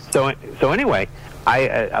 Mm-hmm. So anyway,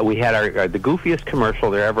 we had the goofiest commercial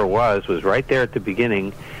there ever was right there at the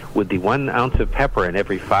beginning with the 1 ounce of pepper in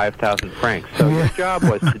every 5,000 francs. So your job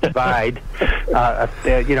was to divide,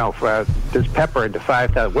 this pepper into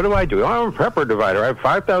 5,000. What do I do? I'm a pepper divider. I have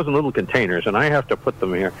 5,000 little containers, and I have to put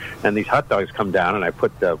them here. And these hot dogs come down, and I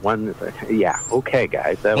put one. Yeah, okay,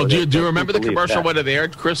 guys. Well, do you remember the commercial when it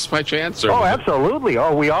aired, Chris, by chance? Oh, absolutely.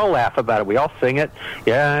 Oh, we all laugh about it. We all sing it.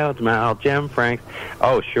 Yeah, it's Mal, Jim, Frank.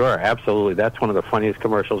 Oh, sure, absolutely. That's one of the funniest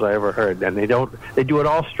commercials I ever heard. And they do it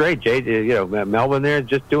all straight. Melvin there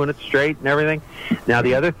just doing it straight and everything. Now,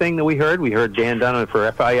 the other thing that we heard Dan Dunham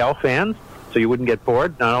for FIL fans, so you wouldn't get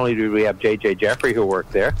bored. Not only did we have J.J. Jeffrey who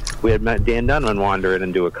worked there, we had Dan Dunham wander in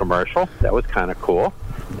and do a commercial. That was kind of cool.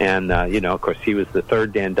 And, of course, he was the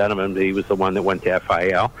third Dan Dunham. He was the one that went to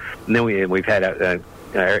FIL. And then we've had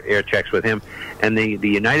air checks with him. And the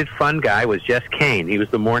United Fund guy was Jess Kane. He was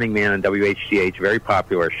the morning man on WHGH, very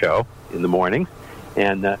popular show in the morning.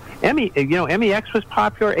 And MEX was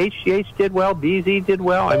popular. HGH did well. BZ did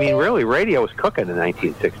well. I mean, really, radio was cooking in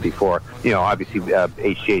 1964. Obviously,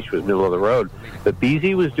 HGH was middle of the road, but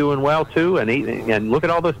BZ was doing well too. And look at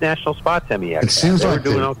all those national spots. MEX. It seems like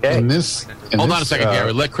they were doing okay. Hold on a second,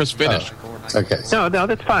 Gary. Let Chris finish. Okay. No,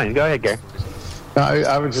 that's fine. Go ahead, Gary. No,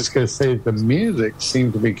 I was just going to say the music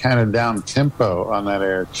seemed to be kind of down tempo on that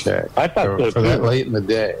air check. I thought so for that late in the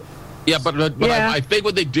day. Yeah, but I think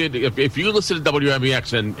what they did, if you listen to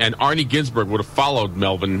WMEX and Arnie Ginsberg would have followed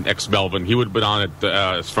Melvin, ex-Melvin, he would have been on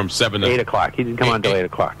it from 7 to 8 o'clock. He didn't come on until 8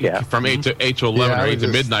 o'clock. Yeah, from 8 to 11 or 8 to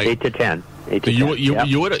midnight, 8 to 10.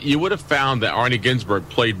 You would have found that Arnie Ginsberg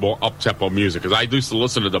played more up-tempo music, because I used to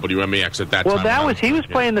listen to WMEX at that time. Well, he was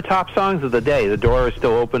playing the top songs of the day. The Door is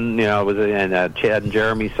Still Open, and Chad and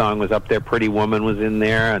Jeremy's song was up there. Pretty Woman was in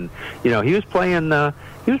there, and he was playing.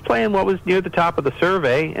 He was playing what was near the top of the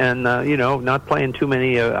survey, and not playing too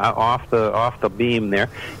many off the beam there.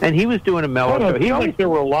 And he was doing a mellow. There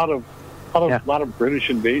were a lot of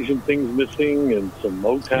British Invasion things missing, and some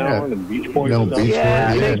Motown and Beach Boys.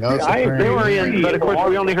 They were in, but of course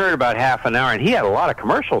we only heard about half an hour, and he had a lot of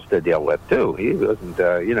commercials to deal with too. He wasn't,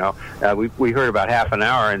 we heard about half an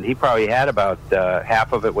hour, and he probably had about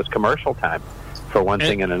half of it was commercial time. For one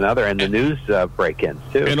thing and another, and the news break-ins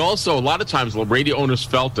too. And also, a lot of times, the radio owners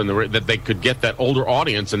felt that they could get that older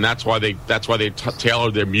audience, and that's why they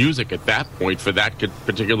tailored their music at that point for that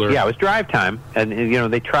particular. Yeah, it was drive time, and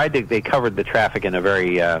they covered the traffic in a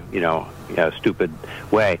very stupid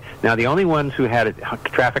way. Now, the only ones who had a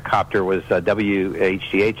traffic copter was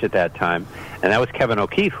WHDH at that time, and that was Kevin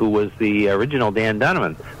O'Keefe, who was the original Dan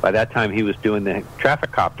Donovan. By that time, he was doing the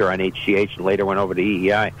traffic copter on HGH and later went over to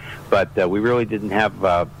EEI. But we really didn't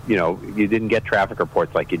have, you didn't get traffic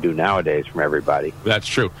reports like you do nowadays from everybody. That's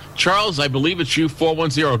true. Charles, I believe it's you,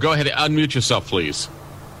 410. Go ahead and unmute yourself, please.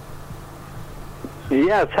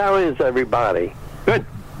 Yes, how is everybody? Good.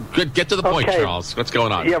 Good. Get to the point, Charles. What's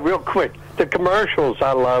going on? Yeah, real quick. The commercials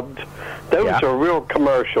I loved. Those are real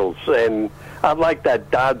commercials, and I like that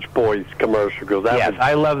Dodge Boys commercial. Yes,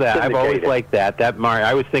 I love that. I've always liked that.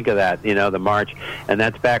 I always think of that, the march, and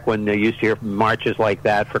that's back when they used to hear marches like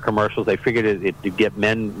that for commercials. They figured it to get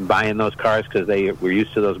men buying those cars because they were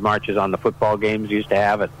used to those marches on the football games used to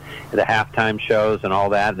have at the halftime shows and all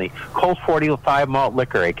that. And the Colt 45 malt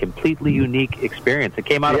liquor, a completely unique experience. It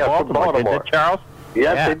came out of Baltimore, didn't it, Charles?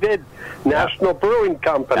 Yes, they did. National Brewing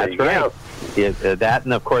Company. That's right. Yeah, that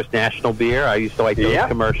and of course National Beer. I used to like those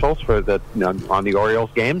commercials for on the Orioles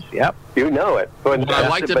games. Yep, you know it. But what I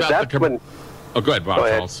liked about the go ahead, Bob.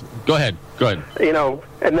 Charles. Go ahead.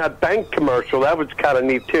 And that bank commercial, that was kind of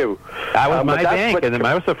neat too. That was my bank, and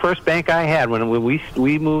that was the first bank I had when we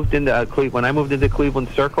moved into when I moved into Cleveland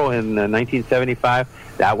Circle in 1975.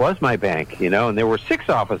 That was my bank, and there were 6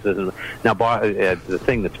 offices. And now, the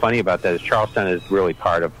thing that's funny about that is Charlestown is really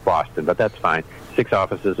part of Boston, but that's fine. 6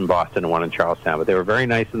 offices in Boston and 1 in Charlestown. But they were very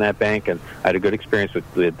nice in that bank, and I had a good experience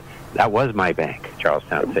with that was my bank,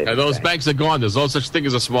 Charlestown Savings Those banks are gone. There's no such thing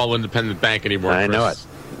as a small independent bank anymore. I know it.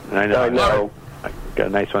 I know. I got a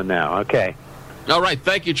nice one now. Okay. All right.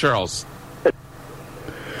 Thank you, Charles.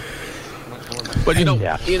 But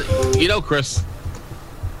Chris,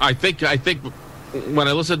 I think when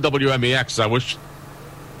I listen to WMEX,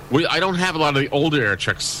 I don't have a lot of the older air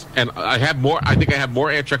checks, and I have more. I think I have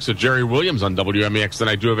more air checks of Jerry Williams on WMEX than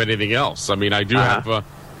I do of anything else. I mean, I do have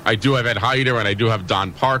Ed Hyder, and I do have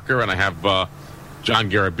Don Parker, and I have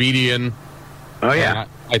John Garabedian. Oh yeah.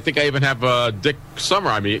 I think I even have Dick Summer.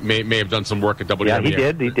 I mean, may have done some work at WMEX. Yeah,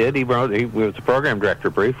 he did. He was the program director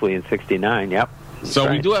briefly in '69. Yep. So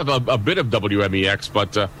we do have a bit of WMEX,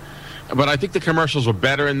 but I think the commercials were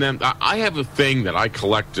better in them. I have a thing that I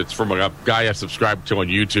collect. It's from a guy I subscribe to on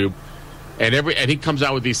YouTube, and he comes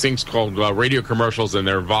out with these things called radio commercials, and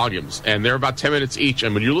they're volumes, and they're about 10 minutes each.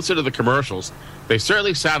 And when you listen to the commercials, they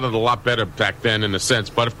certainly sounded a lot better back then in a sense.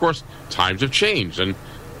 But of course, times have changed, and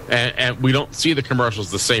we don't see the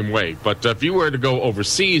commercials the same way. But if you were to go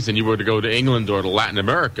overseas and you were to go to England or to Latin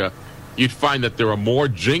America, you'd find that there are more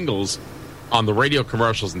jingles on the radio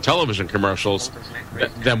commercials and television commercials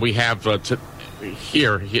than we have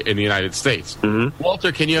here in the United States. Mm-hmm.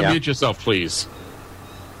 Walter, can you unmute yourself, please?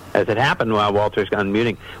 As it happened while Walter's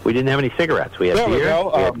unmuting, we didn't have any cigarettes. We had beer,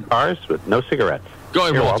 we had cars, but no cigarettes. Go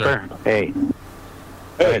ahead, Walter. Hey.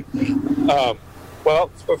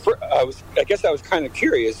 Well, I guess I was kind of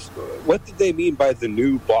curious. What did they mean by the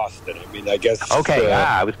new Boston? I mean, I guess. Okay,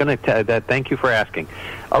 I was going to tell that. Thank you for asking.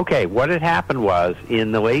 Okay, what had happened was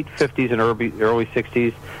in the late 50s and early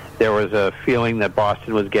 60s, there was a feeling that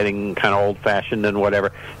Boston was getting kind of old-fashioned and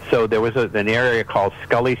whatever. So there was an area called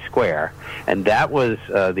Scully Square, and that was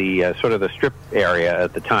the sort of the strip area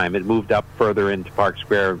at the time. It moved up further into Park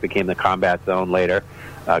Square, became the combat zone later.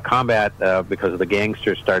 Combat because of the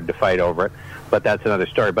gangsters started to fight over it. But that's another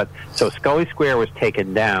story. But so Scully Square was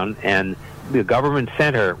taken down, and the government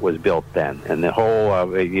center was built then, and the whole,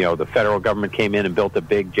 the federal government came in and built a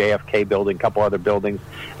big JFK building, a couple other buildings,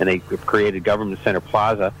 and they created Government Center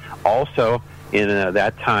Plaza. Also, in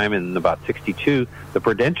that time, in about 62, the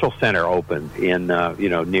Prudential Center opened in,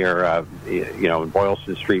 near, in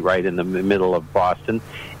Boylston Street, right in the middle of Boston.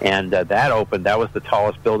 And that opened. That was the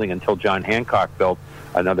tallest building until John Hancock built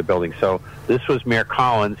another building. So this was Mayor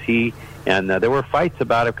Collins. And there were fights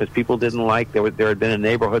about it because people didn't like, there had been a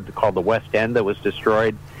neighborhood called the West End that was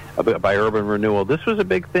destroyed by urban renewal. This was a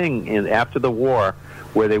big thing after the war,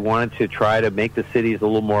 where they wanted to try to make the cities a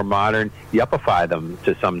little more modern, yuppify them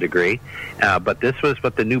to some degree. But this was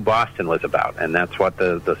what the new Boston was about, and that's what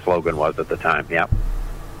the slogan was at the time. Yep.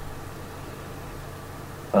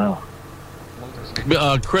 Wow.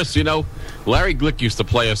 Chris, Larry Glick used to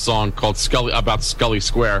play a song called Scully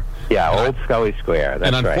Square. Yeah, Old Scully Square.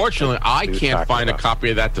 That's and unfortunately, right. I can't find a copy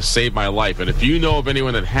of that to save my life. And if you know of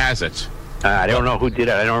anyone that has it... I don't know who did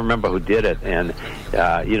it. I don't remember who did it. And,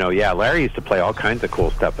 Larry used to play all kinds of cool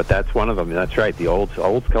stuff, but that's one of them. That's right, the old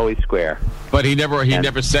Scully Square. But he never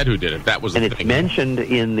said who did it. That was the thing. And it's mentioned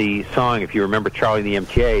in the song, if you remember Charlie and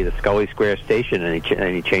the MTA, the Scully Square station, and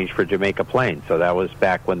he changed for Jamaica Plain. So that was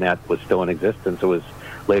back when that was still in existence. It was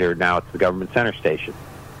later, now it's the Government Center station.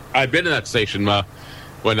 I've been to that station.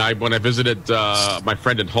 When I visited my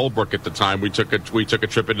friend in Holbrook at the time, we took a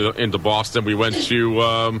trip into Boston. We went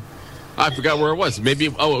to... I forgot where it was. Maybe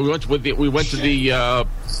we went to the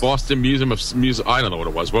Boston Museum of Music. I don't know what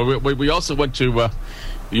it was. But we also went to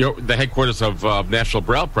the headquarters of National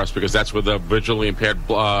Braille Press, because that's where the visually impaired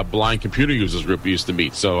blind computer users group used to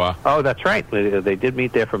meet. So that's right. They did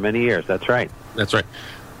meet there for many years. That's right. That's right.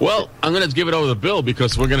 Well, I'm going to give it over to Bill,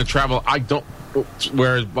 because we're going to travel.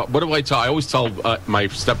 What do I tell? I always tell my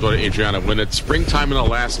stepdaughter Adriana, when it's springtime in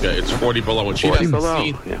Alaska, it's 40 below, and she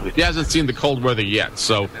hasn't seen the cold weather yet.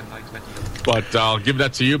 So, but I'll give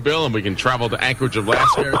that to you, Bill, and we can travel to Anchorage,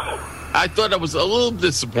 Alaska. I thought I was a little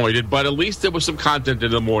disappointed, but at least there was some content in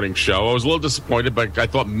the morning show. I was a little disappointed, but I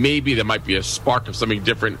thought maybe there might be a spark of something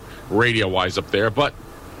different radio-wise up there. But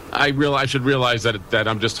I should realize that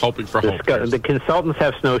I'm just hoping for hope. The consultants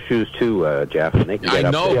have snowshoes too, Jeff. And they can get I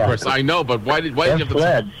know, up Chris. I know, but why did you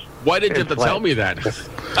have to tell me that?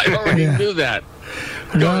 I already knew that.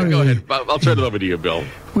 Go ahead. I'll turn it over to you, Bill.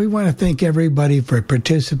 We want to thank everybody for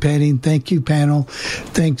participating. Thank you, panel.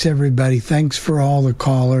 Thanks, everybody. Thanks for all the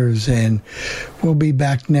callers. And we'll be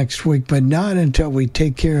back next week, but not until we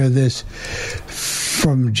take care of this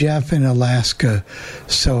from Jeff in Alaska.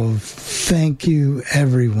 So thank you,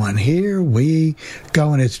 everyone. Here we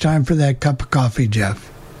go, and it's time for that cup of coffee,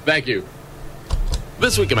 Jeff. Thank you.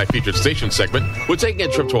 This week in my featured station segment, we're taking a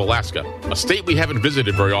trip to Alaska, a state we haven't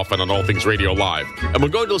visited very often on All Things Radio Live. And we're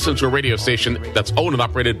going to listen to a radio station that's owned and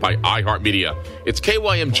operated by iHeartMedia. It's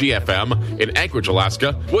KYMG-FM in Anchorage,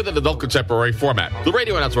 Alaska, with an adult contemporary format. The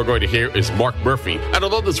radio announcer we're going to hear is Mark Murphy. And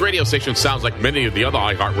although this radio station sounds like many of the other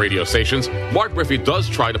iHeart radio stations, Mark Murphy does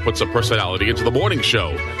try to put some personality into the morning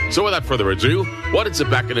show. So without further ado, why don't sit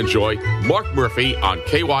back and enjoy Mark Murphy on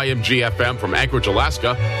KYMG-FM from Anchorage,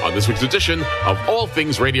 Alaska, on this week's edition of All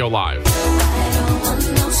Things Radio Live.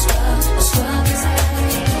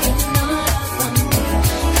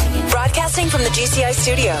 Broadcasting from the GCI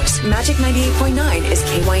studios, Magic 98.9 is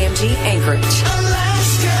KYMG Anchorage.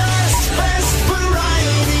 Alaska's best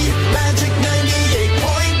variety, Magic 98.9.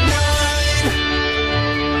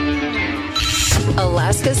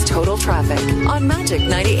 Alaska's Total Traffic on Magic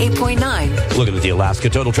 98.9. Looking at the Alaska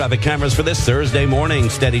Total Traffic cameras for this Thursday morning.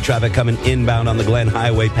 Steady traffic coming inbound on the Glen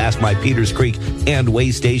Highway past my Peters Creek and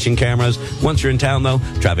Way Station cameras. Once you're in town, though,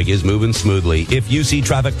 traffic is moving smoothly. If you see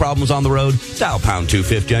traffic problems on the road, dial pound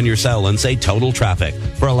 250 on your cell and say Total Traffic.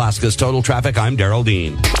 For Alaska's Total Traffic, I'm Daryl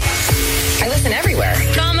Dean. I listen everywhere.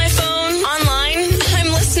 On my phone, online.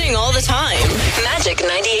 I'm listening all the time. Magic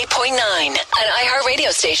 98.9, an iHeart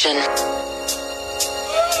radio station.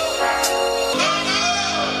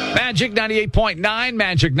 Magic 98.9,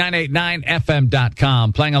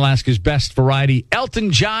 Magic989FM.com. Playing Alaska's best variety.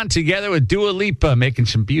 Elton John together with Dua Lipa, making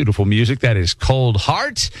some beautiful music. That is Cold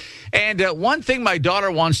Heart. And one thing my daughter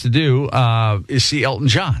wants to do is see Elton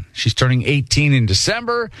John. She's turning 18 in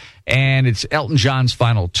December, and it's Elton John's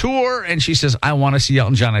final tour. And she says, I want to see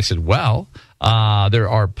Elton John. I said, well, there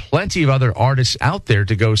are plenty of other artists out there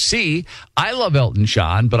to go see. I love Elton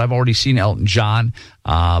John, but I've already seen Elton John.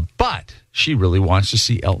 But she really wants to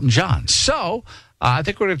see Elton John. So I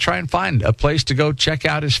think we're going to try and find a place to go check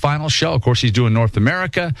out his final show. Of course, he's doing North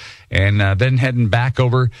America and then heading back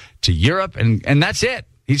over to Europe. And that's it.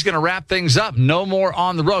 He's going to wrap things up. No more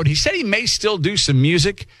on the road. He said he may still do some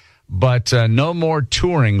music, but no more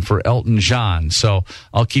touring for Elton John. So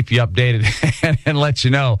I'll keep you updated and let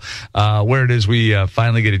you know where it is we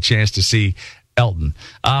finally get a chance to see Elton.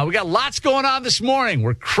 We got lots going on this morning.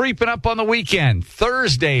 We're creeping up on the weekend.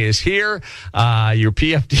 Thursday is here. Your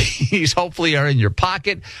PFDs hopefully are in your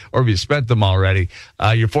pocket, or if you spent them already.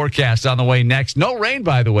 Your forecast on the way next. No rain,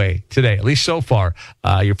 by the way, today, at least so far.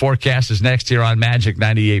 Your forecast is next here on Magic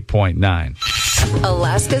 98.9.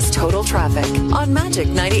 Alaska's Total Traffic on Magic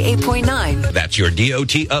 98.9. That's your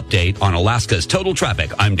DOT update on Alaska's Total Traffic.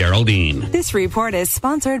 I'm Daryl Dean. This report is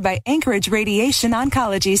sponsored by Anchorage Radiation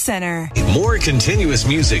Oncology Center. More continuous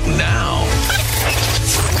music now.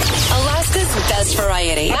 Alaska's best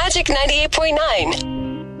variety. Magic 98.9.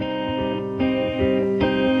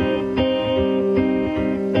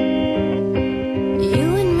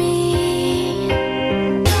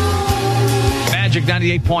 Magic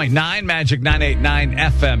 98.9,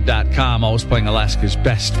 Magic989FM.com. Always playing Alaska's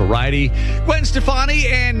best variety. Gwen Stefani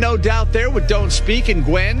and No Doubt there with Don't Speak. And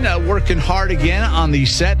Gwen working hard again on the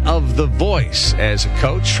set of The Voice as a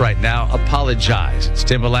coach right now. Apologize. It's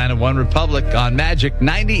Timbaland and One Republic on Magic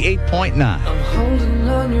 98.9. I'm holding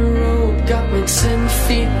on your rope, got me 10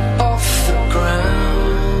 feet off the ground.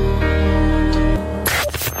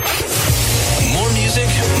 More music,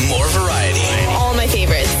 more variety. All my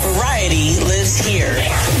favorites. Variety lives here.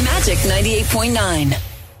 Magic 98.9.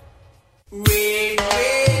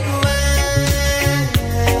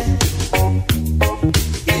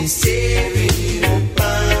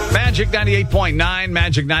 Magic 98.9,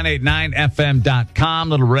 Magic989FM.com.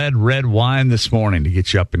 Little red wine this morning to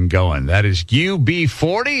get you up and going. That is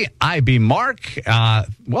UB40. I be Mark.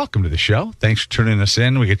 Welcome to the show. Thanks for tuning us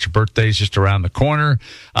in. We get your birthdays just around the corner.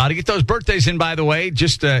 To get those birthdays in, by the way,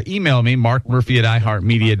 just email me,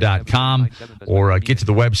 markmurphy@iheartmedia.com, or get to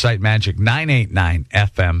the website,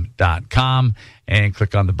 Magic989FM.com. and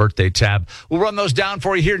click on the birthday tab. We'll run those down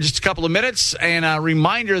for you here in just a couple of minutes. And a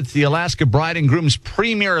reminder that the Alaska Bride and Groom's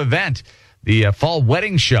premier event, the Fall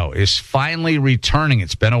Wedding Show, is finally returning.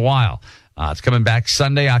 It's been a while. It's coming back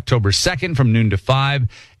Sunday, October 2nd from noon to 5.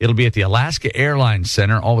 It'll be at the Alaska Airlines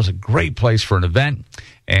Center. Always a great place for an event.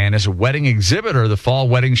 And as a wedding exhibitor, the Fall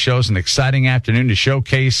Wedding Show is an exciting afternoon to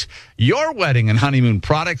showcase your wedding and honeymoon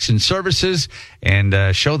products and services and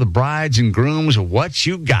show the brides and grooms what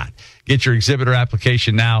you got. Get your exhibitor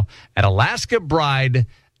application now at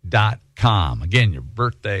alaskabride.com. Again, your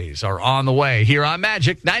birthdays are on the way here on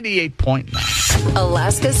Magic 98.9.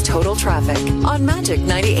 Alaska's Total Traffic on Magic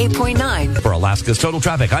 98.9. For Alaska's Total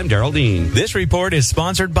Traffic, I'm Daryl Dean. This report is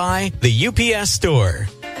sponsored by the UPS Store.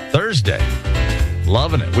 Thursday.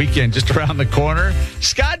 Loving it. Weekend just around the corner.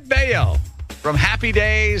 Scott Baio from Happy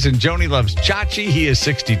Days and Joni Loves Chachi. He is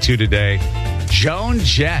 62 today. Joan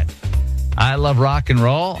Jett. I love rock and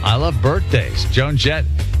roll. I love birthdays. Joan Jett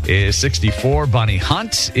is 64. Bonnie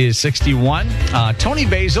Hunt is 61. Tony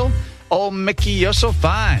Basil. Oh, Mickey, you're so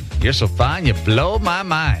fine. You're so fine. You blow my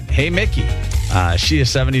mind. Hey, Mickey. She is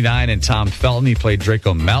 79. And Tom Felton, he played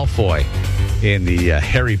Draco Malfoy in the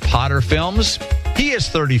Harry Potter films. He is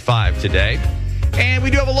 35 today. And we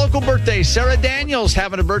do have a local birthday. Sarah Daniels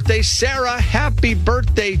having a birthday. Sarah, happy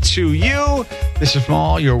birthday to you. This is from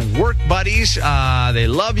all your work buddies. They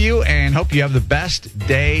love you and hope you have the best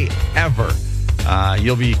day ever.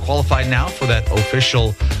 You'll be qualified now for that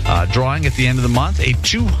official drawing at the end of the month. A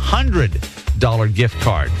 $200 gift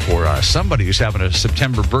card for somebody who's having a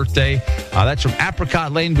September birthday. That's from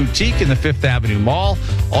Apricot Lane Boutique in the Fifth Avenue Mall.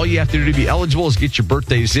 All you have to do to be eligible is get your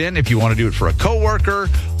birthdays in. If you want to do it for a coworker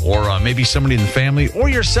or maybe somebody in the family or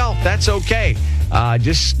yourself, that's okay.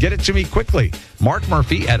 Just get it to me quickly. Mark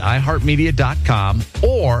Murphy at iHeartMedia.com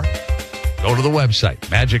or go to the website,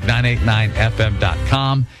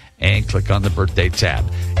 Magic989FM.com. and click on the birthday tab.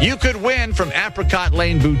 You could win from Apricot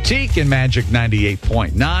Lane Boutique in Magic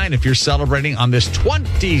 98.9 if you're celebrating on this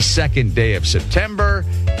 22nd day of September.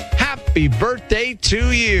 Happy birthday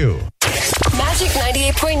to you. Magic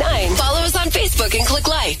 98.9. Follow us on Facebook and click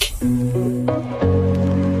like.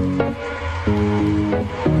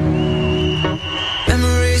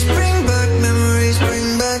 Memories bring back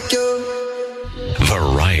your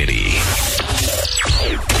Variety.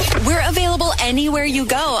 We're available anywhere you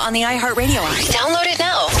go on the iHeartRadio app. Download it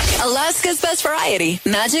now. Alaska's best variety.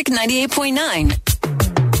 Magic 98.9.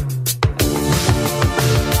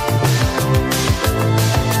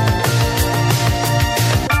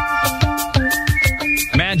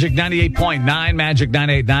 Magic 98.9,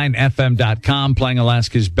 Magic989FM.com, playing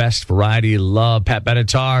Alaska's best variety. Love Pat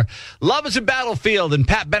Benatar. Love is a battlefield, and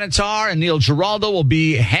Pat Benatar and Neil Giraldo will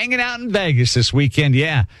be hanging out in Vegas this weekend.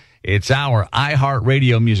 Yeah, it's our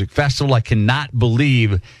iHeartRadio Music Festival. I cannot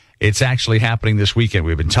believe it's actually happening this weekend.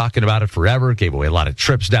 We've been talking about it forever. Gave away a lot of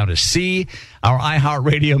trips down to see our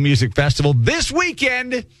iHeartRadio Music Festival. This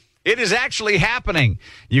weekend, it is actually happening.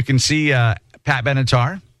 You can see Pat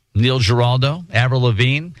Benatar, Neil Giraldo, Avril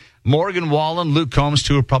Lavigne, Morgan Wallen, Luke Combs,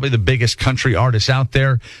 two are probably the biggest country artists out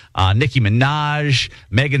there. Nicki Minaj,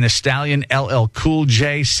 Megan Thee Stallion, LL Cool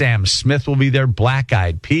J, Sam Smith will be there, Black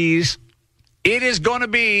Eyed Peas. It is going to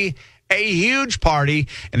be a huge party,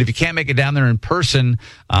 and if you can't make it down there in person,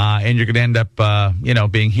 and you're going to end up,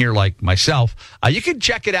 being here like myself, you can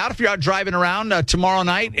check it out if you're out driving around tomorrow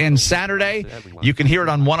night and Saturday. You can hear it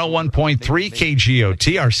on 101.3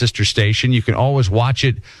 KGOT, our sister station. You can always watch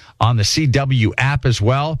it on the CW app as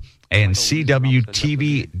well, and CWTV.com.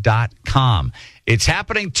 It's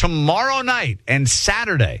happening tomorrow night and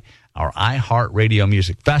Saturday, our iHeartRadio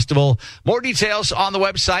Music Festival. More details on the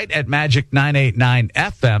website at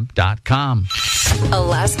magic989fm.com.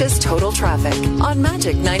 Alaska's Total Traffic on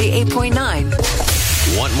Magic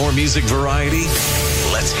 98.9. Want more music variety?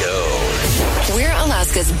 Let's go. We're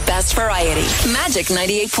Alaska's best variety. Magic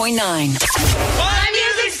 98.9. My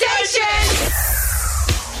music station!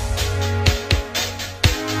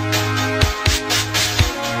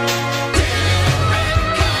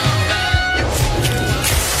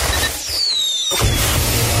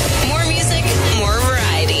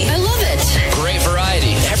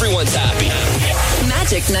 Everyone's happy.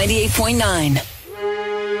 Magic 98.9.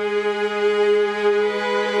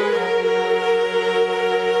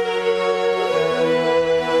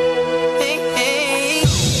 Hey, hey.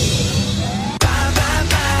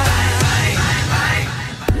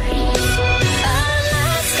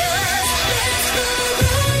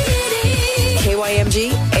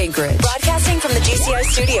 KYMG Anchorage. Broadcasting from the GCI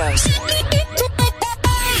studios.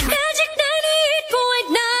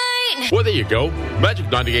 Well, there you go. Magic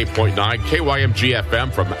 98.9 KYMG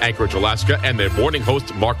FM from Anchorage, Alaska, and their morning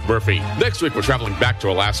host, Mark Murphy. Next week, we're traveling back to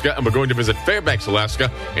Alaska, and we're going to visit Fairbanks,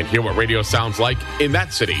 Alaska, and hear what radio sounds like in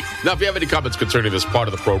that city. Now, if you have any comments concerning this part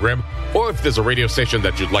of the program, or if there's a radio station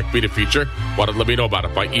that you'd like me to feature, why don't let me know about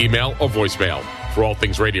it by email or voicemail. For All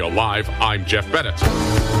Things Radio Live, I'm Jeff Bennett.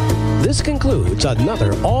 This concludes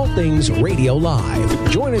another All Things Radio Live.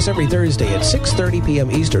 Join us every Thursday at 6:30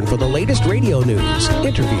 p.m. Eastern for the latest radio news,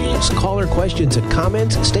 interviews, caller questions and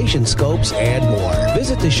comments, station scopes, and more.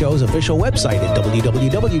 Visit the show's official website at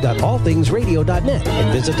www.allthingsradio.net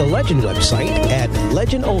and visit the Legend website at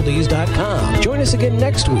legendoldies.com. Join us again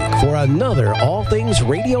next week for another All Things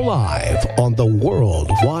Radio Live on the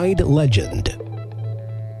Worldwide Legend.